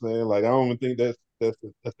 You know what I'm saying? Like I don't even think that's a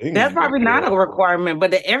thing That's anymore. probably not a requirement,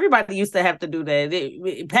 but everybody used to have to do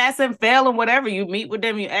that. Pass and fail and whatever. You meet with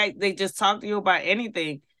them, you act. They just talk to you about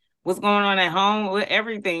anything. What's going on at home with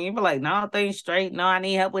everything. You be like, no, things straight. No, I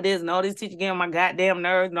need help with this. No, this teacher getting on my goddamn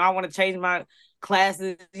nerves. No, I want to change my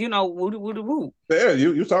classes. You know, woo. Yeah,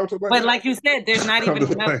 you talk to But like you said, there's not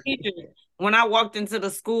even enough teachers. When I walked into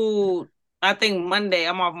the school, I think Monday,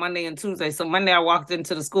 I'm off Monday and Tuesday. So Monday I walked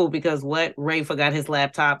into the school because Ray forgot his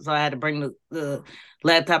laptop. So I had to bring the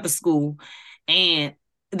laptop to school. And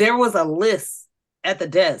there was a list at the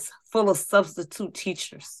desk full of substitute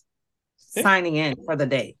teachers signing in for the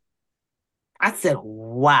day. I said,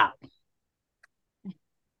 wow.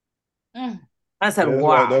 I said,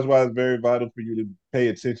 wow. That's why it's very vital for you to pay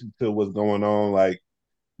attention to what's going on. Like,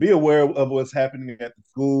 be aware of what's happening at the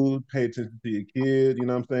school. Pay attention to your kid. You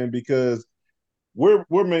know what I'm saying? Because I think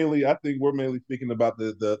we're mainly speaking about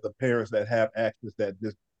the parents that have access that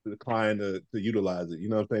just decline to utilize it. You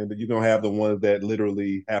know what I'm saying? But you're gonna have the ones that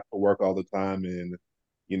literally have to work all the time and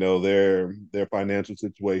their financial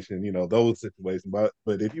situation, those situations.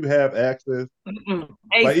 But if you have access,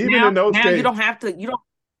 hey, even in those cases,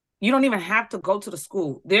 you don't even have to go to the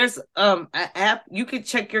school. There's an app you can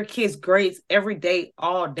check your kids' grades every day,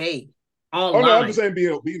 all day, online. Oh no, I'm just saying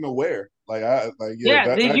being aware. Not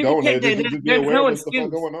going there. Just be aware of what's the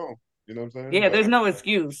fuck going on. You know what I'm saying? Yeah, there's no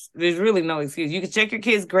excuse. There's really no excuse. You can check your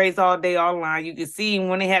kids' grades all day online. You can see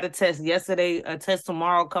when they had a test yesterday, a test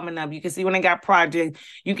tomorrow coming up. You can see when they got projects.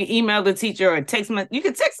 You can email the teacher or text them. You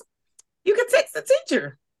can text the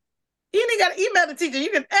teacher. You ain't got to email the teacher.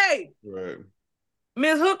 You can, hey, right,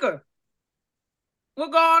 Miss Hooker,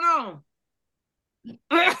 what going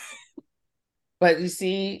on? But you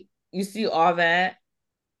see all that.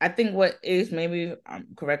 I think what is, maybe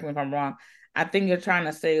correct me if I'm wrong, I think you're trying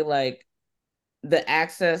to say like the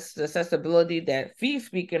accessibility that Fee's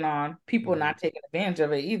speaking on, people not taking advantage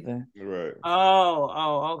of it either. Right.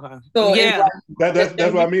 Oh, okay. So yeah, that's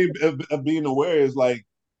what I mean of being aware is like,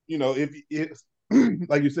 if it's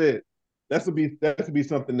like you said, that should be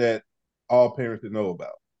something that all parents should know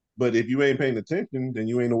about. But if you ain't paying attention, then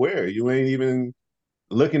you ain't aware. You ain't even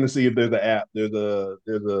looking to see if there's an app, there's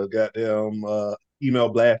a goddamn email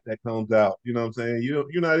blast that comes out. You know what I'm saying?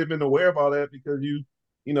 You're not even aware of all that because you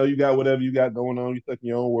got whatever you got going on. You stuck in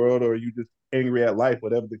your own world, or you just angry at life,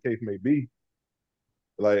 whatever the case may be.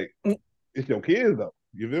 Like it's your kids though.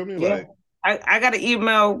 You feel me? Yeah. Like I got an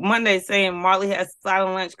email Monday saying Marley has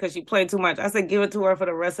silent lunch because she played too much. I said give it to her for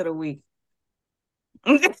the rest of the week.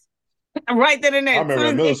 Right then and there. I remember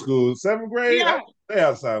in middle school, 7th grade. Yeah. They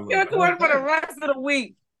have silent lunch. Give it to her for the rest of the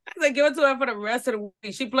week. I said, give it to her for the rest of the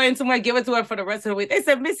week. She playing too much. Give it to her for the rest of the week. They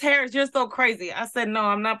said, Miss Harris, you're so crazy. I said, no,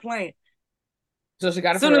 I'm not playing. So she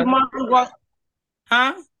got it as soon as Marley walked,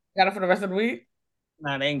 huh? Got it for the rest of the week?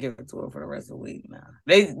 No, they didn't give it to her for the rest of the week. No.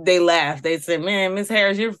 They laughed. They said, man, Miss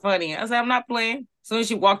Harris, you're funny. I said, I'm not playing. As soon as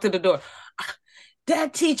she walked to the door,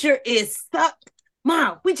 that teacher is stuck.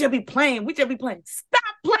 Mom, we just be playing. Stop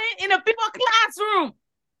playing in a people classroom.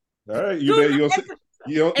 All right, you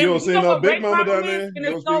don't see no big mama down there. You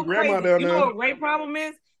don't see grandma down there. You know what Ray's problem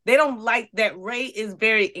is? They don't like that. Ray is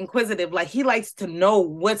very inquisitive. Like he likes to know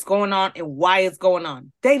what's going on and why it's going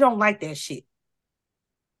on. They don't like that shit.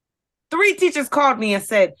 3 teachers called me and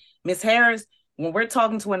said, Miss Harris, when we're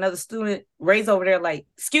talking to another student, Ray's over there like,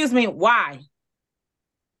 excuse me, why?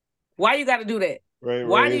 Why you got to do that?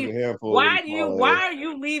 Why are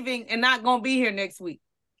you leaving and not going to be here next week?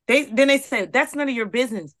 They said, that's none of your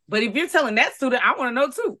business. But if you're telling that student, I want to know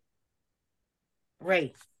too.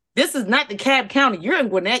 Ray, this is not DeKalb County. You're in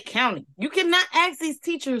Gwinnett County. You cannot ask these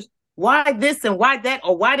teachers why this and why that,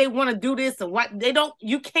 or why they want to do this and why they don't.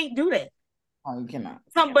 You can't do that. Oh, you cannot.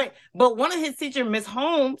 But one of his teachers, Miss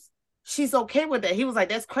Holmes, she's okay with that. He was like,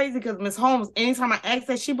 that's crazy because Miss Holmes, anytime I ask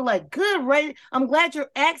that, she'd be like, good, Ray. I'm glad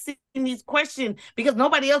you're asking these questions because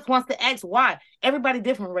nobody else wants to ask why. Everybody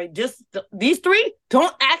different, Ray. Just these 3,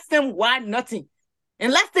 don't ask them why nothing.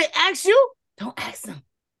 Unless they ask you, don't ask them.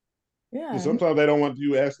 Yeah. Sometimes they don't want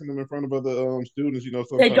you asking them in front of other students.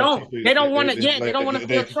 They don't. They don't want to. Yeah, they don't want to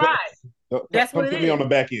feel tried. That's what it is. Put me on the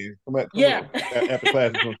back end. Yeah. After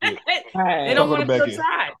class. They don't want to feel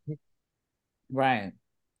tried. Right.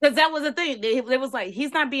 Because that was the thing. They was like,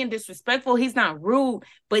 he's not being disrespectful. He's not rude,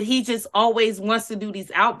 but he just always wants to do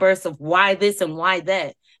these outbursts of why this and why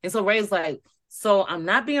that. And so Ray's like, so I'm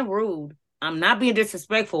not being rude. I'm not being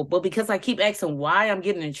disrespectful, but because I keep asking why I'm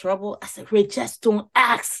getting in trouble, I said, Ray, just don't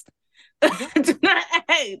ask. Do not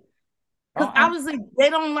ask. Because obviously they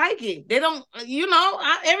don't like it. They don't,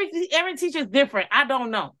 every teacher is different. I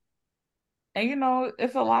don't know. And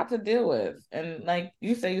it's a lot to deal with. And like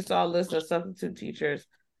you say, you saw a list of substitute teachers,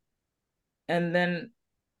 and then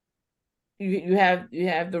you have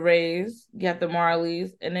the Rays, you have the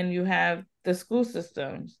Marleys, and then you have the school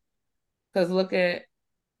systems. Because look at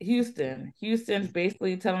Houston. Houston's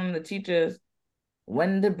basically telling the teachers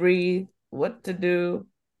when to breathe, what to do.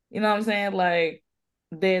 You know what I'm saying? Like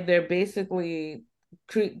they're basically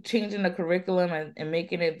changing the curriculum and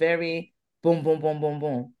making it very boom, boom, boom, boom,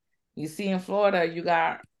 boom. You see in Florida, you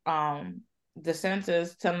got the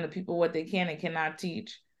census telling the people what they can and cannot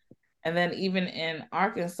teach. And then even in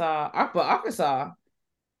Arkansas,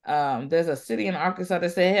 there's a city in Arkansas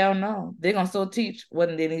that said, hell no, they're gonna still teach what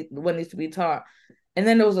needs to be taught. And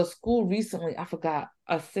then there was a school recently, I forgot,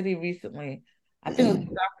 a city recently, I think it was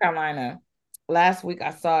South Carolina. Last week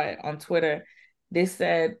I saw it on Twitter. They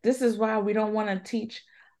said, this is why we don't want to teach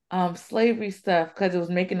slavery stuff, because it was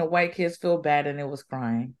making the white kids feel bad and it was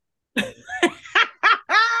crying.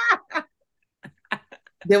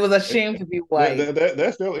 They was ashamed to be white.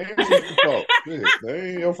 That's still Angela's fault. That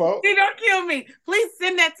ain't your fault. See, don't kill me. Please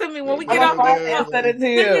send that to me when we get off. I'll send it to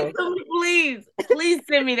you. Send it to me, please. Please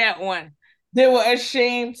send me that one. They were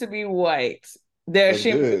ashamed to be white. They're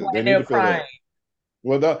ashamed to be white. They're crying.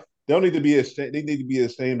 Well, they don't need to be ashamed. They need to be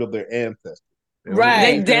ashamed of their ancestors.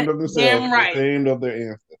 Right. Ashamed of themselves. Damn right. Ashamed of their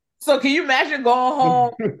ancestors. So can you imagine going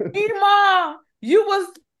home? Hey, Mom, you was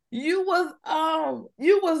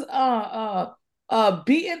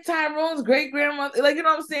beating Tyrone's great grandmother. Like, you know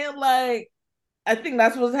what I'm saying? Like, I think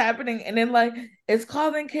that's what's happening. And then like it's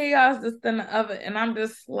causing chaos, this, then the other. And I'm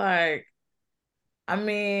just like, I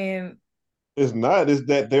mean, it's not. It's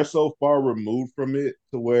that they're so far removed from it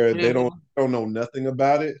to where they don't know nothing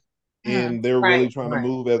about it, and they're really trying to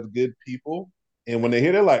move as good people. And when they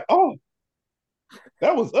hear, they're like, "Oh,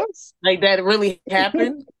 that was us." Like that really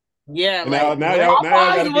happened. Yeah. Now y'all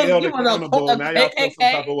got to be held accountable. Now y'all feel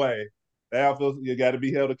some type of way. Now you got to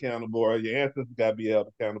be held accountable, or your ancestors got to be held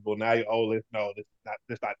accountable. Now you let's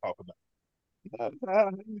not talk about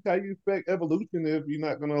it. How you expect evolution if you're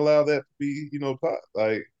not going to allow that to be, taught?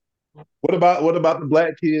 Like, what about the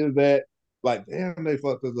black kids that, like, damn, they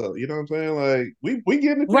fucked us up? You know what I'm saying? Like, we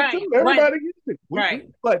getting it too. Everybody gets it. We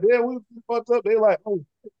like, damn, we fucked up. They like, oh,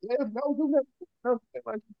 damn, no,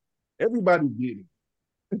 like, everybody getting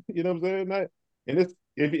it. You know what I'm saying? And it's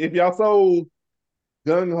if y'all so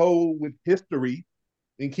gung ho with history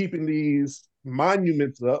and keeping these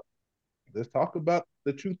monuments up, let's talk about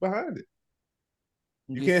the truth behind it.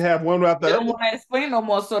 You can't have one without the other. They don't want to explain no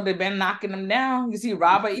more, so they've been knocking them down. You see,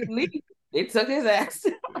 Robert E. Lee, they took his ass.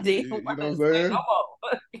 They don't want to explain no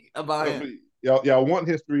more about him. Y'all want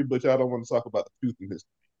history, but y'all don't want to talk about the truth in history.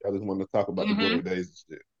 Y'all just want to talk about the glory days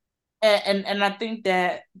and shit. And I think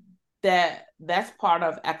that's part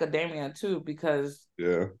of academia too, because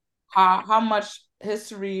how much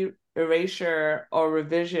history erasure or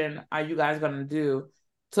revision are you guys gonna do?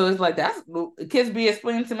 So it's like, that's kids be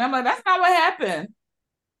explaining to me. I'm like, that's not what happened.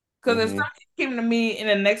 Because if somebody came to me in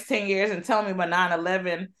the next 10 years and tell me about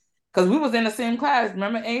 9/11, because we was in the same class,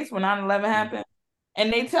 remember Ace, when 9/11 happened?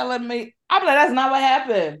 And they telling me, I'm like, that's not what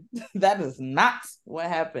happened. That is not what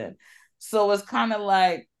happened. So it's kind of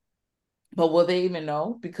like, but will they even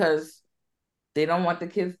know? Because they don't want the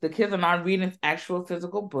kids are not reading actual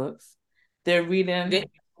physical books. They're reading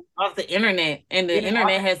off the internet, and the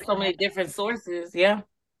internet has so many different sources. Yeah.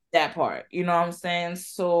 That part, you know what I'm saying?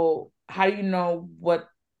 So how do you know what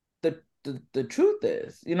the truth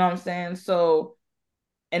is? You know what I'm saying? So,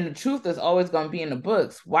 and the truth is always going to be in the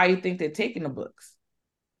books. Why do you think they're taking the books?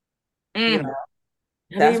 You know,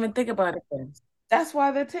 I didn't even think about it. That's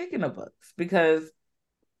why they're taking the books, because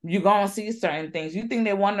you're going to see certain things. You think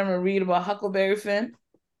they want them to read about Huckleberry Finn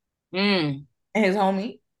and his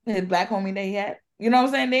homie, his black homie that he had? You know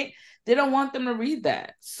what I'm saying? They don't want them to read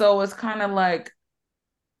that. So it's kind of like,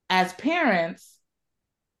 as parents,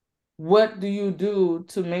 what do you do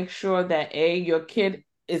to make sure that your kid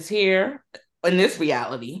is here in this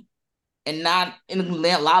reality and not in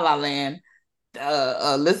La La Land,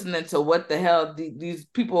 listening to what the hell these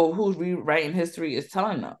people who's rewriting history is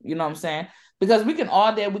telling them? You know what I'm saying? Because we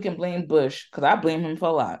can blame Bush, because I blame him for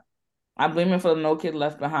a lot. I blame him for the No Kid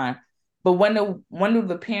Left Behind. But when do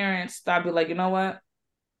the parents stop being like, you know what,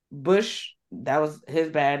 Bush, that was his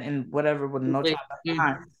bad and whatever, with No Child Left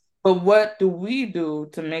Behind. But what do we do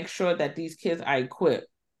to make sure that these kids are equipped?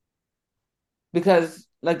 Because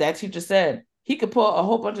like that teacher said, he could put a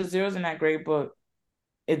whole bunch of zeros in that grade book.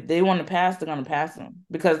 If they want to pass, they're going to pass them.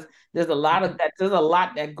 Because there's a lot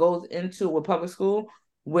that goes into a public school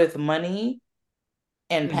with money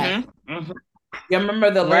impact. Mm-hmm. You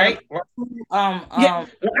remember the Right. I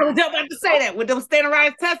was just about to say that with them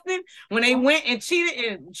standardized testing when they went and cheated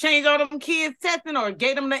and changed all them kids testing or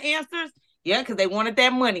gave them the answers. Yeah, because they wanted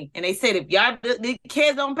that money, and they said if y'all the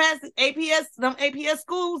kids don't pass them APS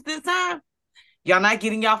schools this time, y'all not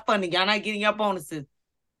getting y'all funding, y'all not getting y'all bonuses.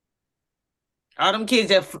 All them kids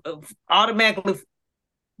just automatically.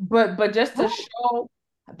 But just to show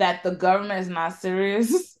that the government is not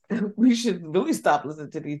serious, we should really stop listening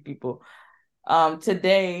to these people.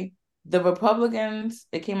 Today, the Republicans,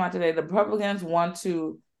 it came out today, the Republicans want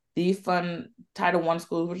to defund Title I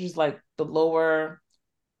schools, which is like the lower,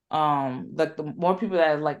 like the more people that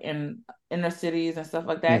are like in inner cities and stuff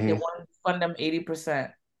like that, they want to fund them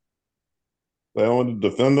 80%. They want to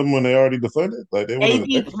defend them when they already defunded? Like they want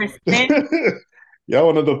 80%?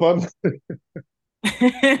 Y'all want to defund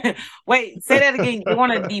them? Wait, say that again. You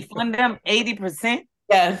want to defund them 80%?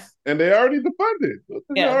 Yes. And they already defunded.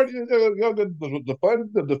 They yes. already defund.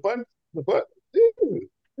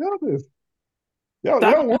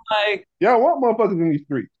 Y'all want motherfuckers in these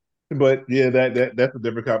streets. But yeah, that's a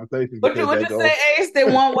different conversation. What you say, Ace? They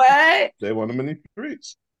want what? They want them in these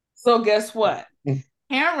streets. So guess what?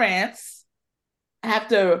 Parents have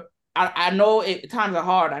to. I know times are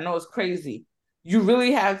hard. I know it's crazy. You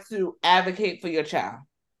really have to advocate for your child.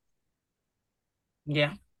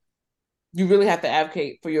 Yeah. You really have to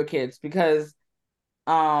advocate for your kids because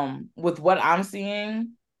with what I'm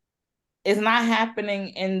seeing, it's not happening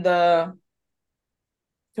in the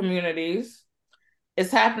communities.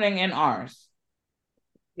 It's happening in ours.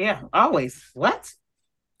 Yeah, always. What?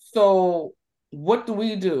 So what do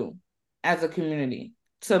we do as a community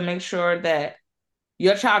to make sure that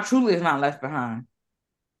your child truly is not left behind?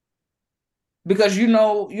 Because you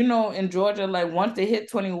know, in Georgia, like once they hit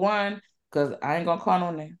 21, because I ain't gonna call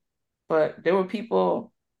no name, but there were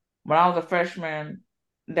people when I was a freshman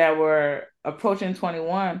that were approaching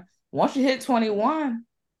 21. Once you hit 21,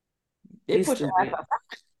 they put you outside.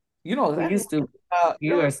 You know exactly. You stupid.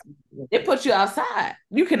 It puts you outside.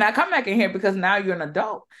 You cannot come back in here because now you're an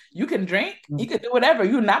adult. You can drink. You can do whatever.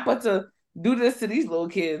 You're not but to do this to these little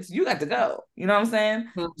kids. You got to go. You know what I'm saying?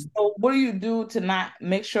 So what do you do to not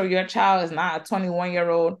make sure your child is not a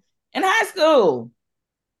 21-year-old in high school?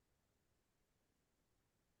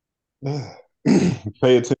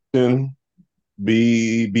 Pay attention,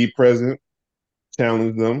 be present,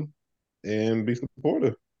 challenge them, and be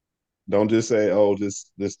supportive. Don't just say, "Oh,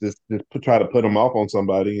 just try to put them off on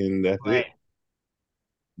somebody," and that's it.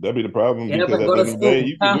 That'd be the problem because at the end of the day,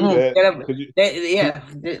 you can do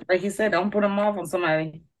that. Like you said, don't put them off on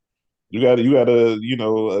somebody. You gotta,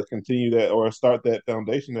 continue that or start that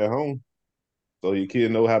foundation at home, so your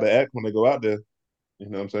kid know how to act when they go out there. You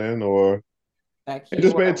know what I'm saying? Or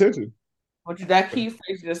just pay attention. That key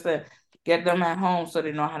phrase just said, get them at home so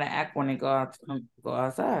they know how to act when they go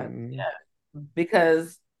outside. Mm-hmm. Yeah,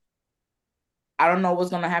 because I don't know what's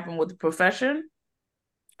going to happen with the profession.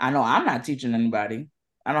 I know I'm not teaching anybody.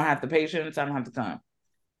 I don't have the patience. I don't have the time.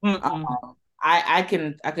 I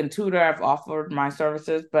can tutor. I've offered my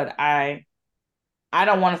services, but I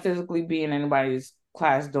don't want to physically be in anybody's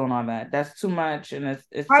class doing all that. That's too much, and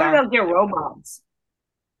it's. Probably they'll get robots.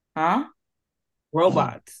 Huh?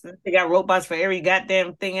 Robots. They got robots for every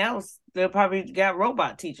goddamn thing else. They probably got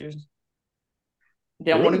robot teachers.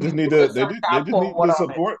 They really just need to. They just need to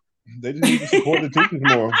support. They just need to support the teachers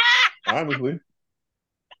more. Honestly.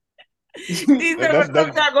 These never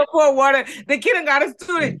go pour water. The kid got a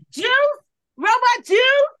student. Juice? Robot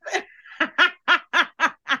juice?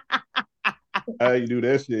 How you do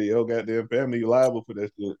that shit? Your goddamn family liable for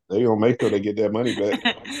that shit. They gonna make sure they get that money back.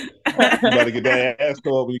 You gotta get that ass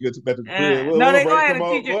called when you get back to the crib. No, they gonna have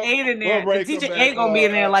a teacher aide in there. The teacher aide gonna be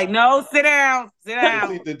in there like, no, sit down.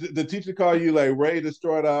 The teacher call you like, Ray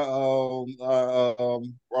destroyed a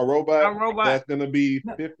robot. That's gonna be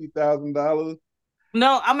 $50,000.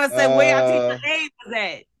 No, I'm gonna say where y'all teacher aide was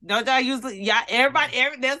at. Don't y'all usually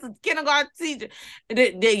there's a kindergarten teacher.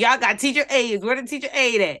 Y'all got teacher aides. Where the teacher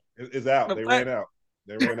aide at? It's out. They ran out.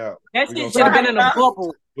 That shit should have been in a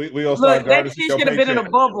bubble. We gonna start that shit should have been in a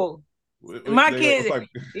bubble. My kid,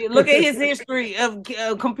 look at his history of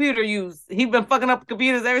computer use. He been fucking up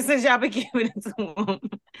computers ever since y'all been giving it to him.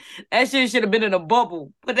 That shit should have been in a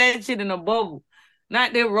bubble. Put that shit in a bubble.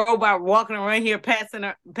 Not the robot walking around here passing.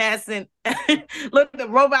 Look, the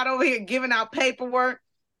robot over here giving out paperwork,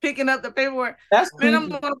 picking up the paperwork. That's creepy. Man, I'm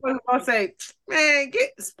the one gonna say, man,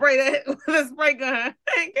 spray that with a spray gun.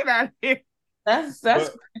 Man, get out of here. That's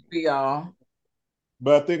creepy, y'all.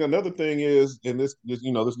 But I think another thing is, and this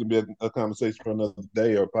could be a conversation for another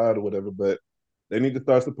day or pod or whatever. But they need to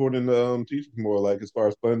start supporting the teachers more, like as far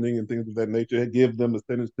as funding and things of that nature. Give them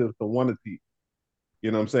incentives to want to teach.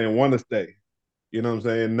 You know what I'm saying? Want to stay. You know what I'm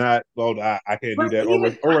saying? Not, oh, I can't do But that,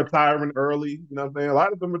 even or retiring early. You know what I'm saying? A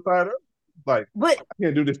lot of them retired early. Like, but I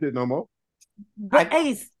can't do this shit no more.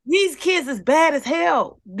 Ace, these kids is bad as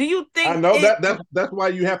hell. Do you I think know it? that's why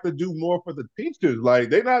you have to do more for the teachers. Like,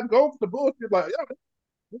 they not going for the bullshit. Like,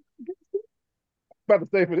 yeah, about to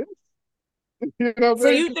stay for this. You know what I'm So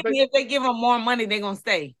saying? you think if they give them more money, they're gonna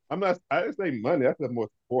stay? I didn't say money. I said more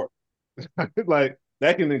support. Like,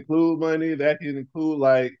 that can include money. That can include,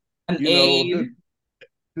 like, An you know, aid.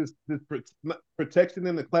 this protection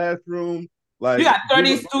in the classroom, You like got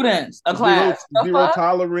 30 students a zero class. The zero fuck?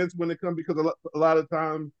 tolerance when it comes, because a lot of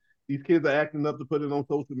times these kids are acting up to put it on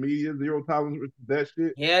social media. Zero tolerance with that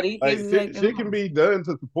shit. Yeah, these Like, kids is acting shit can up. be done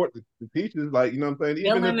to support the teachers. Like, you know what I'm saying?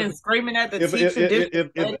 Even Yelling and screaming at the if teacher,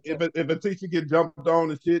 if a teacher get jumped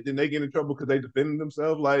on and shit, then they get in trouble because they defending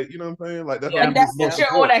themselves. Like, you know what I'm saying? Like, that's why Like you that need more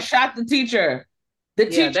 6-year-old support. that shot the teacher. The Yeah,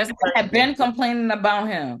 teacher that's had been complaining about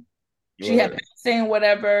him. She had Right. been saying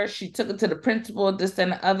whatever. She took it to the principal, this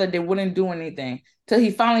and the other. They wouldn't do anything till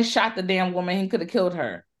he finally shot the damn woman. He could have killed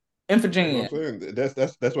her in That's what Virginia. I'm saying.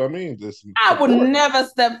 That's what I mean. Just I would support. never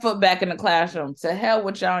step foot back in the classroom. To hell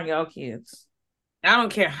with y'all and y'all kids. I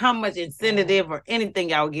don't care how much incentive or anything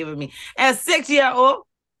y'all giving me. As 6-year-old,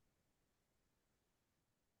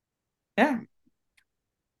 Yeah.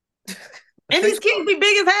 and these kids be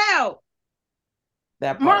big as hell.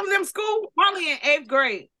 That part. Marley them school, Marley in 8th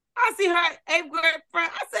grade. I see her 8th grade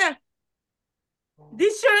friend. I said,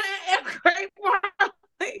 "This your in 8th grade,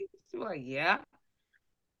 Marley?" She's like, "Yeah."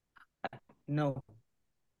 No.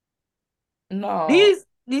 No.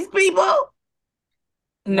 These people?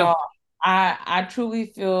 No. I truly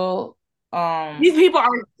feel these people are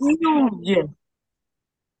huge.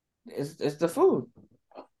 It's the food.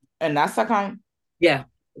 And that's how come Yeah.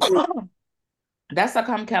 that's how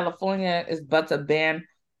come California is about to ban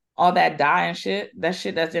all that dye and shit. That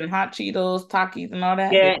shit that's in hot Cheetos, Takis, and all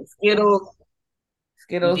that. Yeah, Skittles.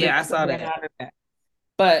 Skittles. Yeah, I saw that. Out of that.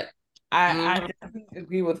 But I definitely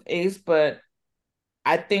agree with Ace, but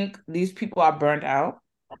I think these people are burnt out.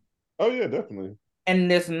 Oh yeah, definitely.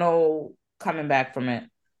 And there's no coming back from it.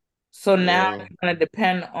 So now it's going to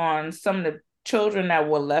depend on some of the children that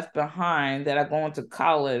were left behind that are going to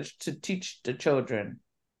college to teach the children.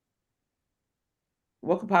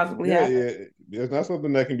 What could possibly happen? Yeah. It's not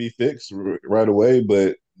something that can be fixed right away,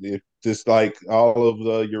 but if just like all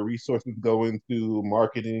of your resources go into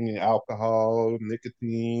marketing and alcohol,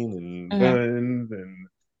 nicotine, and guns, and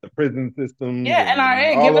the prison systems, yeah, and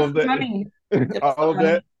NRA, all give us of that, money. all of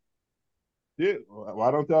that. Yeah,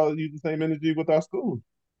 why don't y'all use the same energy with our schools?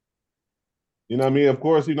 You know what I mean? Of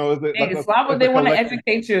course, you know, Why would they want to collective.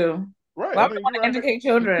 educate you? Right. Why I would they mean, want you're to right. educate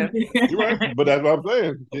children? You're right. But that's what I'm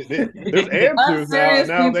saying. There's answers now. Unserious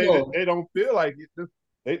Now people. they don't feel like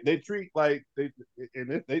it. They treat like they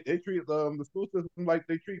treat the school system like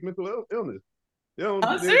they treat mental illness. You know,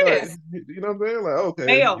 I'm like, serious. you know what I'm saying? Like, okay,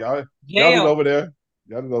 Jail. y'all Jail. just over there.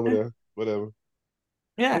 Y'all just over there. Whatever.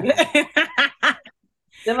 Yeah.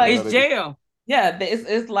 They're like, it's jail. Yeah,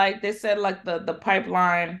 it's like they said, like the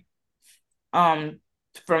pipeline from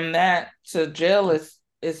that to jail is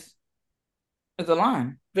a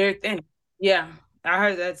line. Very thin. Yeah, I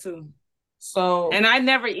heard that too. So, and I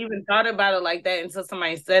never even thought about it like that until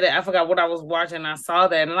somebody said it. I forgot what I was watching. I saw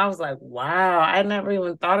that and I was like, wow, I never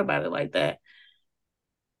even thought about it like that.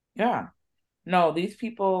 Yeah. No, these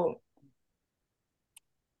people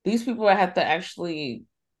have to actually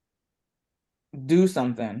do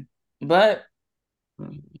something. But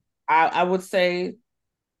I would say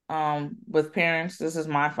with parents, this is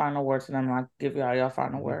my final word to them. I'll give y'all your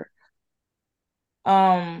final word.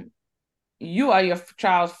 You are your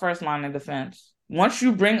child's first line of defense. Once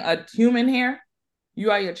you bring a human here, you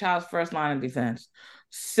are your child's first line of defense.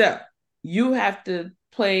 So you have to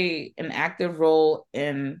play an active role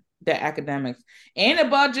in their academics. Ain't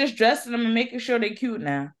about just dressing them and making sure they're cute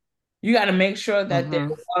now. You got to make sure that they're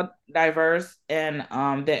diverse and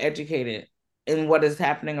they're educated in what is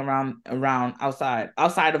happening around outside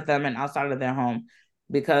of them and outside of their home.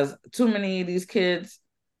 Because too many of these kids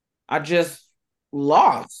are just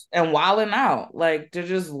lost and wilding out. Like, they're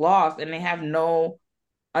just lost and they have no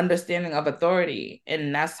understanding of authority,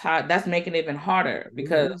 and that's making it even harder,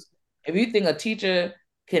 because if you think a teacher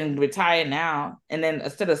can retire now and then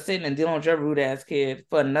instead of sitting and dealing with your rude ass kid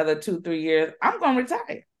for another 2-3 years, I'm gonna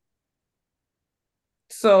retire.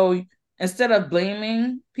 So instead of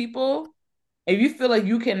blaming people, if you feel like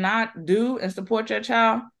you cannot do and support your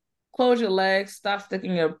child, close your legs, stop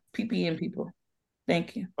sticking your pee in people.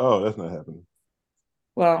 Thank you. Oh, that's not happening.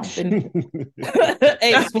 Well, then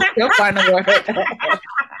Ace will find a word.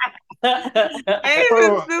 Ace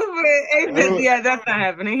is stupid. Yeah, that's not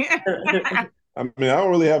happening. I mean, I don't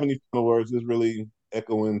really have any final words. Just really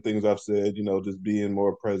echoing things I've said. Just being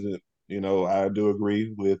more present. I do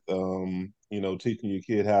agree with teaching your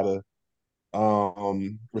kid how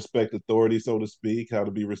to respect authority, so to speak, how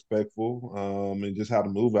to be respectful, and just how to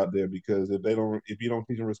move out there. Because if you don't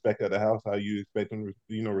teach them respect at the house, how you expect them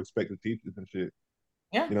to, respect the teachers and shit.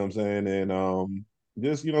 Yeah. You know what I'm saying? And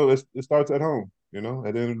just it starts at home. At the end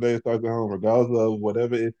of the day, it starts at home, regardless of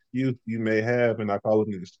whatever excuse you may have. And I call it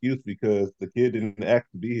an excuse because the kid didn't ask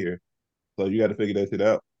to be here, so you got to figure that shit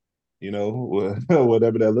out.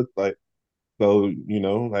 Whatever that looks like. So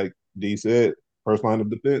like D said, first line of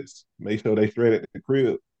defense, make sure they straight at the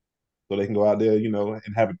crib so they can go out there,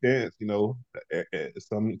 and have a chance. Some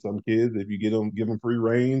kids, if you give them free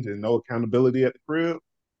range and no accountability at the crib,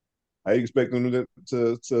 I expect them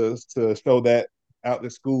to show that out in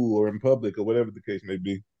school or in public or whatever the case may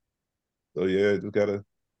be. So yeah, just gotta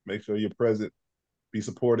make sure you're present, be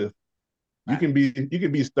supportive. You can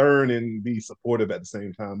be stern and be supportive at the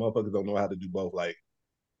same time. Motherfuckers don't know how to do both. Like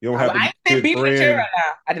you don't have to I be said be friend. mature right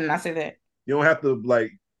now. I did not say that. You don't have to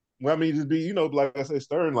just be, like I said,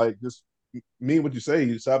 stern. Like just mean what you say.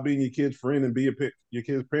 You stop being your kid's friend and be your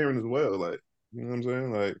kid's parent as well. Like you know what I'm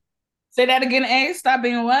saying? Like say that again, Ace. Stop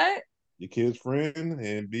being what? Your kid's friend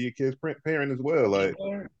and be your kid's parent as well. Like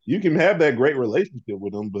you can have that great relationship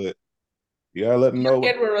with them, but you gotta let them know.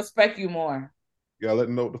 Your kid will respect you more. You gotta let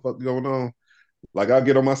them know what the fuck is going on. Like I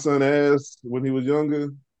get on my son's ass when he was younger.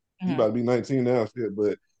 Mm-hmm. He's about to be 19 now, shit.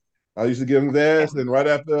 But I used to give him his ass, and right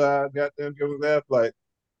after I got them give him his ass, like,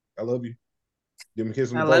 I love you. Give him a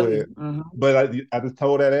kiss on the forehead. Mm-hmm. But I just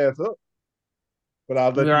told that ass up. But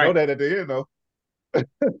I'll let you know that at the end, though.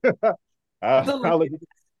 I'll let you,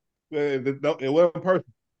 it wasn't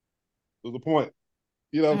personal. It was a point.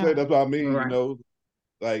 You know what I'm saying? That's what I mean. Right.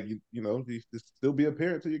 Like you just still be a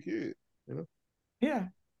parent to your kid. Yeah.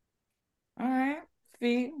 All right,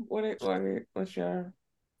 Fee. What's your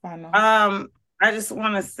final? I just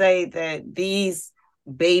want to say that these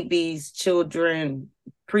babies, children,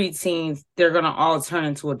 preteens, they're gonna all turn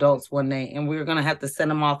into adults one day, and we're gonna have to send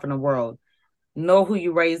them off in the world. Know who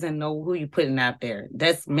you're raising, know who you're putting out there.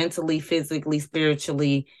 That's mentally, physically,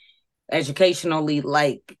 spiritually, educationally.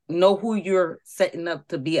 Like, know who you're setting up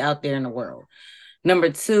to be out there in the world.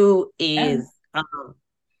 Number 2 is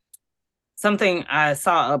something I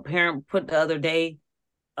saw a parent put the other day.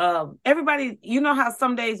 Everybody, you know how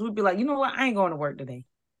some days we'd be like, you know what, I ain't going to work today.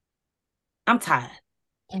 I'm tired.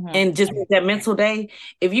 Mm-hmm. And just that mental day,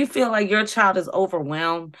 if you feel like your child is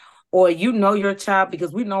overwhelmed, or your child,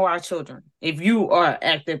 because we know our children. If you are an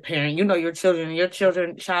active parent, you know your children, and your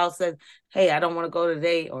child says, hey, I don't want to go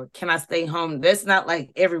today, or can I stay home? That's not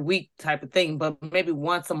like every week type of thing, but maybe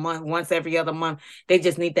once a month, once every other month, they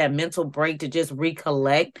just need that mental break to just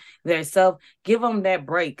recollect their self. Give them that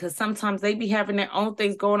break, because sometimes they be having their own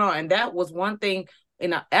things going on. And that was one thing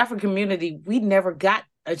in the African community we never got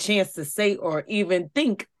a chance to say or even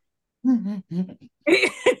think. You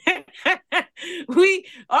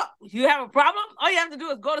have a problem? All you have to do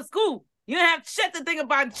is go to school. You don't have shit to think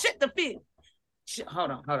about, shit to feel.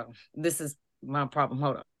 Hold on. This is my problem.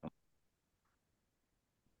 Hold on.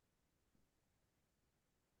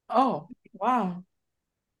 Oh, wow.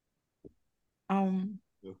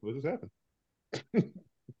 What just happened?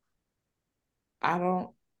 I don't.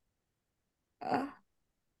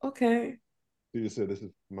 Okay. You just said this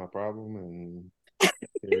is my problem, and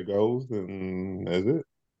here it goes, and that's it.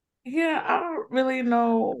 Yeah, I don't really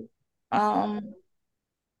know. I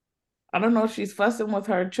don't know if she's fussing with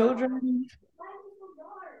her children.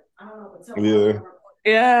 Yeah.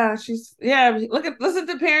 Yeah, listen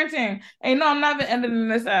to parenting. Hey, no, I'm not ending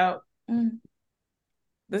this out.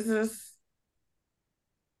 This is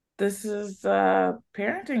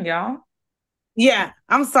parenting, y'all. Yeah,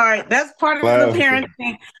 I'm sorry. That's part of the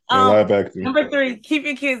parenting. Number 3, keep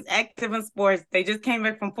your kids active in sports. They just came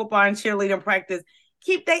back from football and cheerleading practice.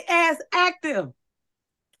 Keep their ass active.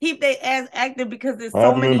 Because there's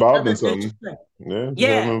so many involved in something.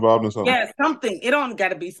 Yeah, involved in something. Yeah, something. It don't got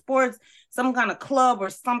to be sports, some kind of club or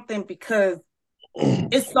something, because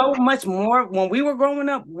it's so much more. When we were growing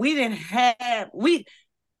up, we didn't have we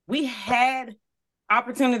had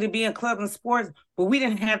opportunity to be in clubs and sports, but we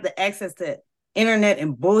didn't have the access to internet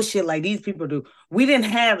and bullshit like these people do. We didn't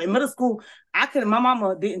have in middle school. My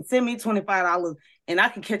mama didn't send me $25, and I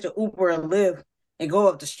could catch an Uber or Lyft and go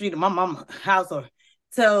up the street of my mama's house or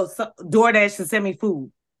tell DoorDash to send me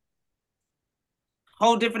food.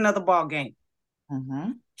 Whole different other ball game.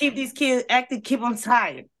 Mm-hmm. Keep these kids active. Keep them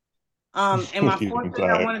tired. And my Keep fourth them thing I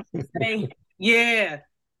tired. wanted to say, yeah,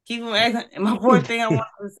 keep them asking. And my fourth thing I wanted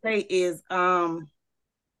to say is,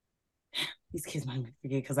 these kids might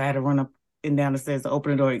forget because I had to run up and down the stairs to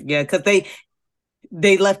open the door. Yeah, because they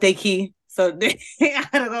left their key, so I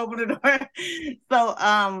had to open the door. So,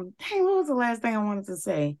 hey, what was the last thing I wanted to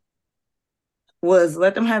say? Was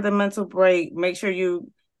let them have the mental break. Make sure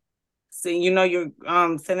you see, you're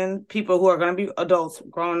sending people who are going to be adults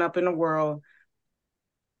growing up in the world.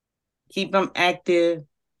 Keep them active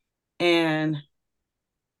and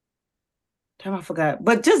damn, I forgot.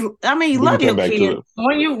 But just, I mean, We can love come your back to kids. it.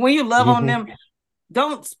 When you love on Mhm. them,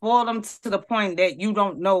 don't spoil them to the point that you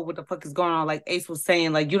don't know what the fuck is going on. Like Ace was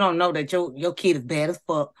saying, like you don't know that your kid is bad as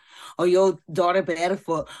fuck, or your daughter bad as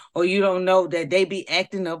fuck, or you don't know that they be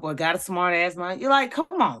acting up or got a smart ass mind. You're like, come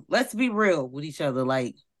on, let's be real with each other.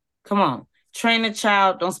 Like, come on, train a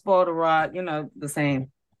child, don't spoil the rod. The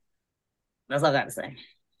same. That's all I got to say.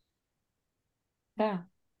 Yeah,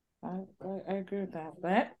 I agree with that.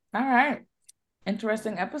 But all right,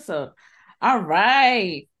 interesting episode. All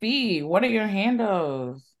right, B, what are your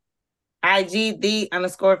handles?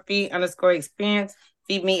 IGD_fee_experience.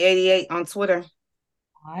 Feed me 88 on Twitter.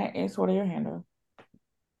 All right, Ace, what are your handles?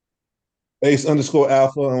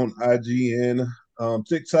 Ace_alpha on IG and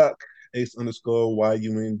TikTok.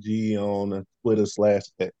 Ace_YUNG on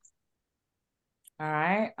Twitter/X. All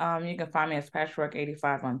right. You can find me as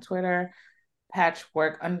Patchwork85 on Twitter,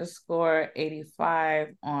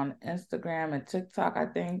 Patchwork_85 on Instagram and TikTok. I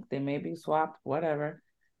think they may be swapped, whatever.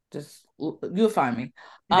 Just you'll find me.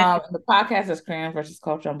 The podcast is Korean versus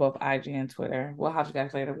Culture on both IG and Twitter. We'll have you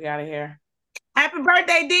guys later. We out of here. Happy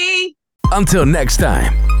birthday, D. Until next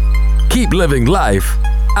time, keep living life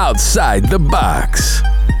outside the box.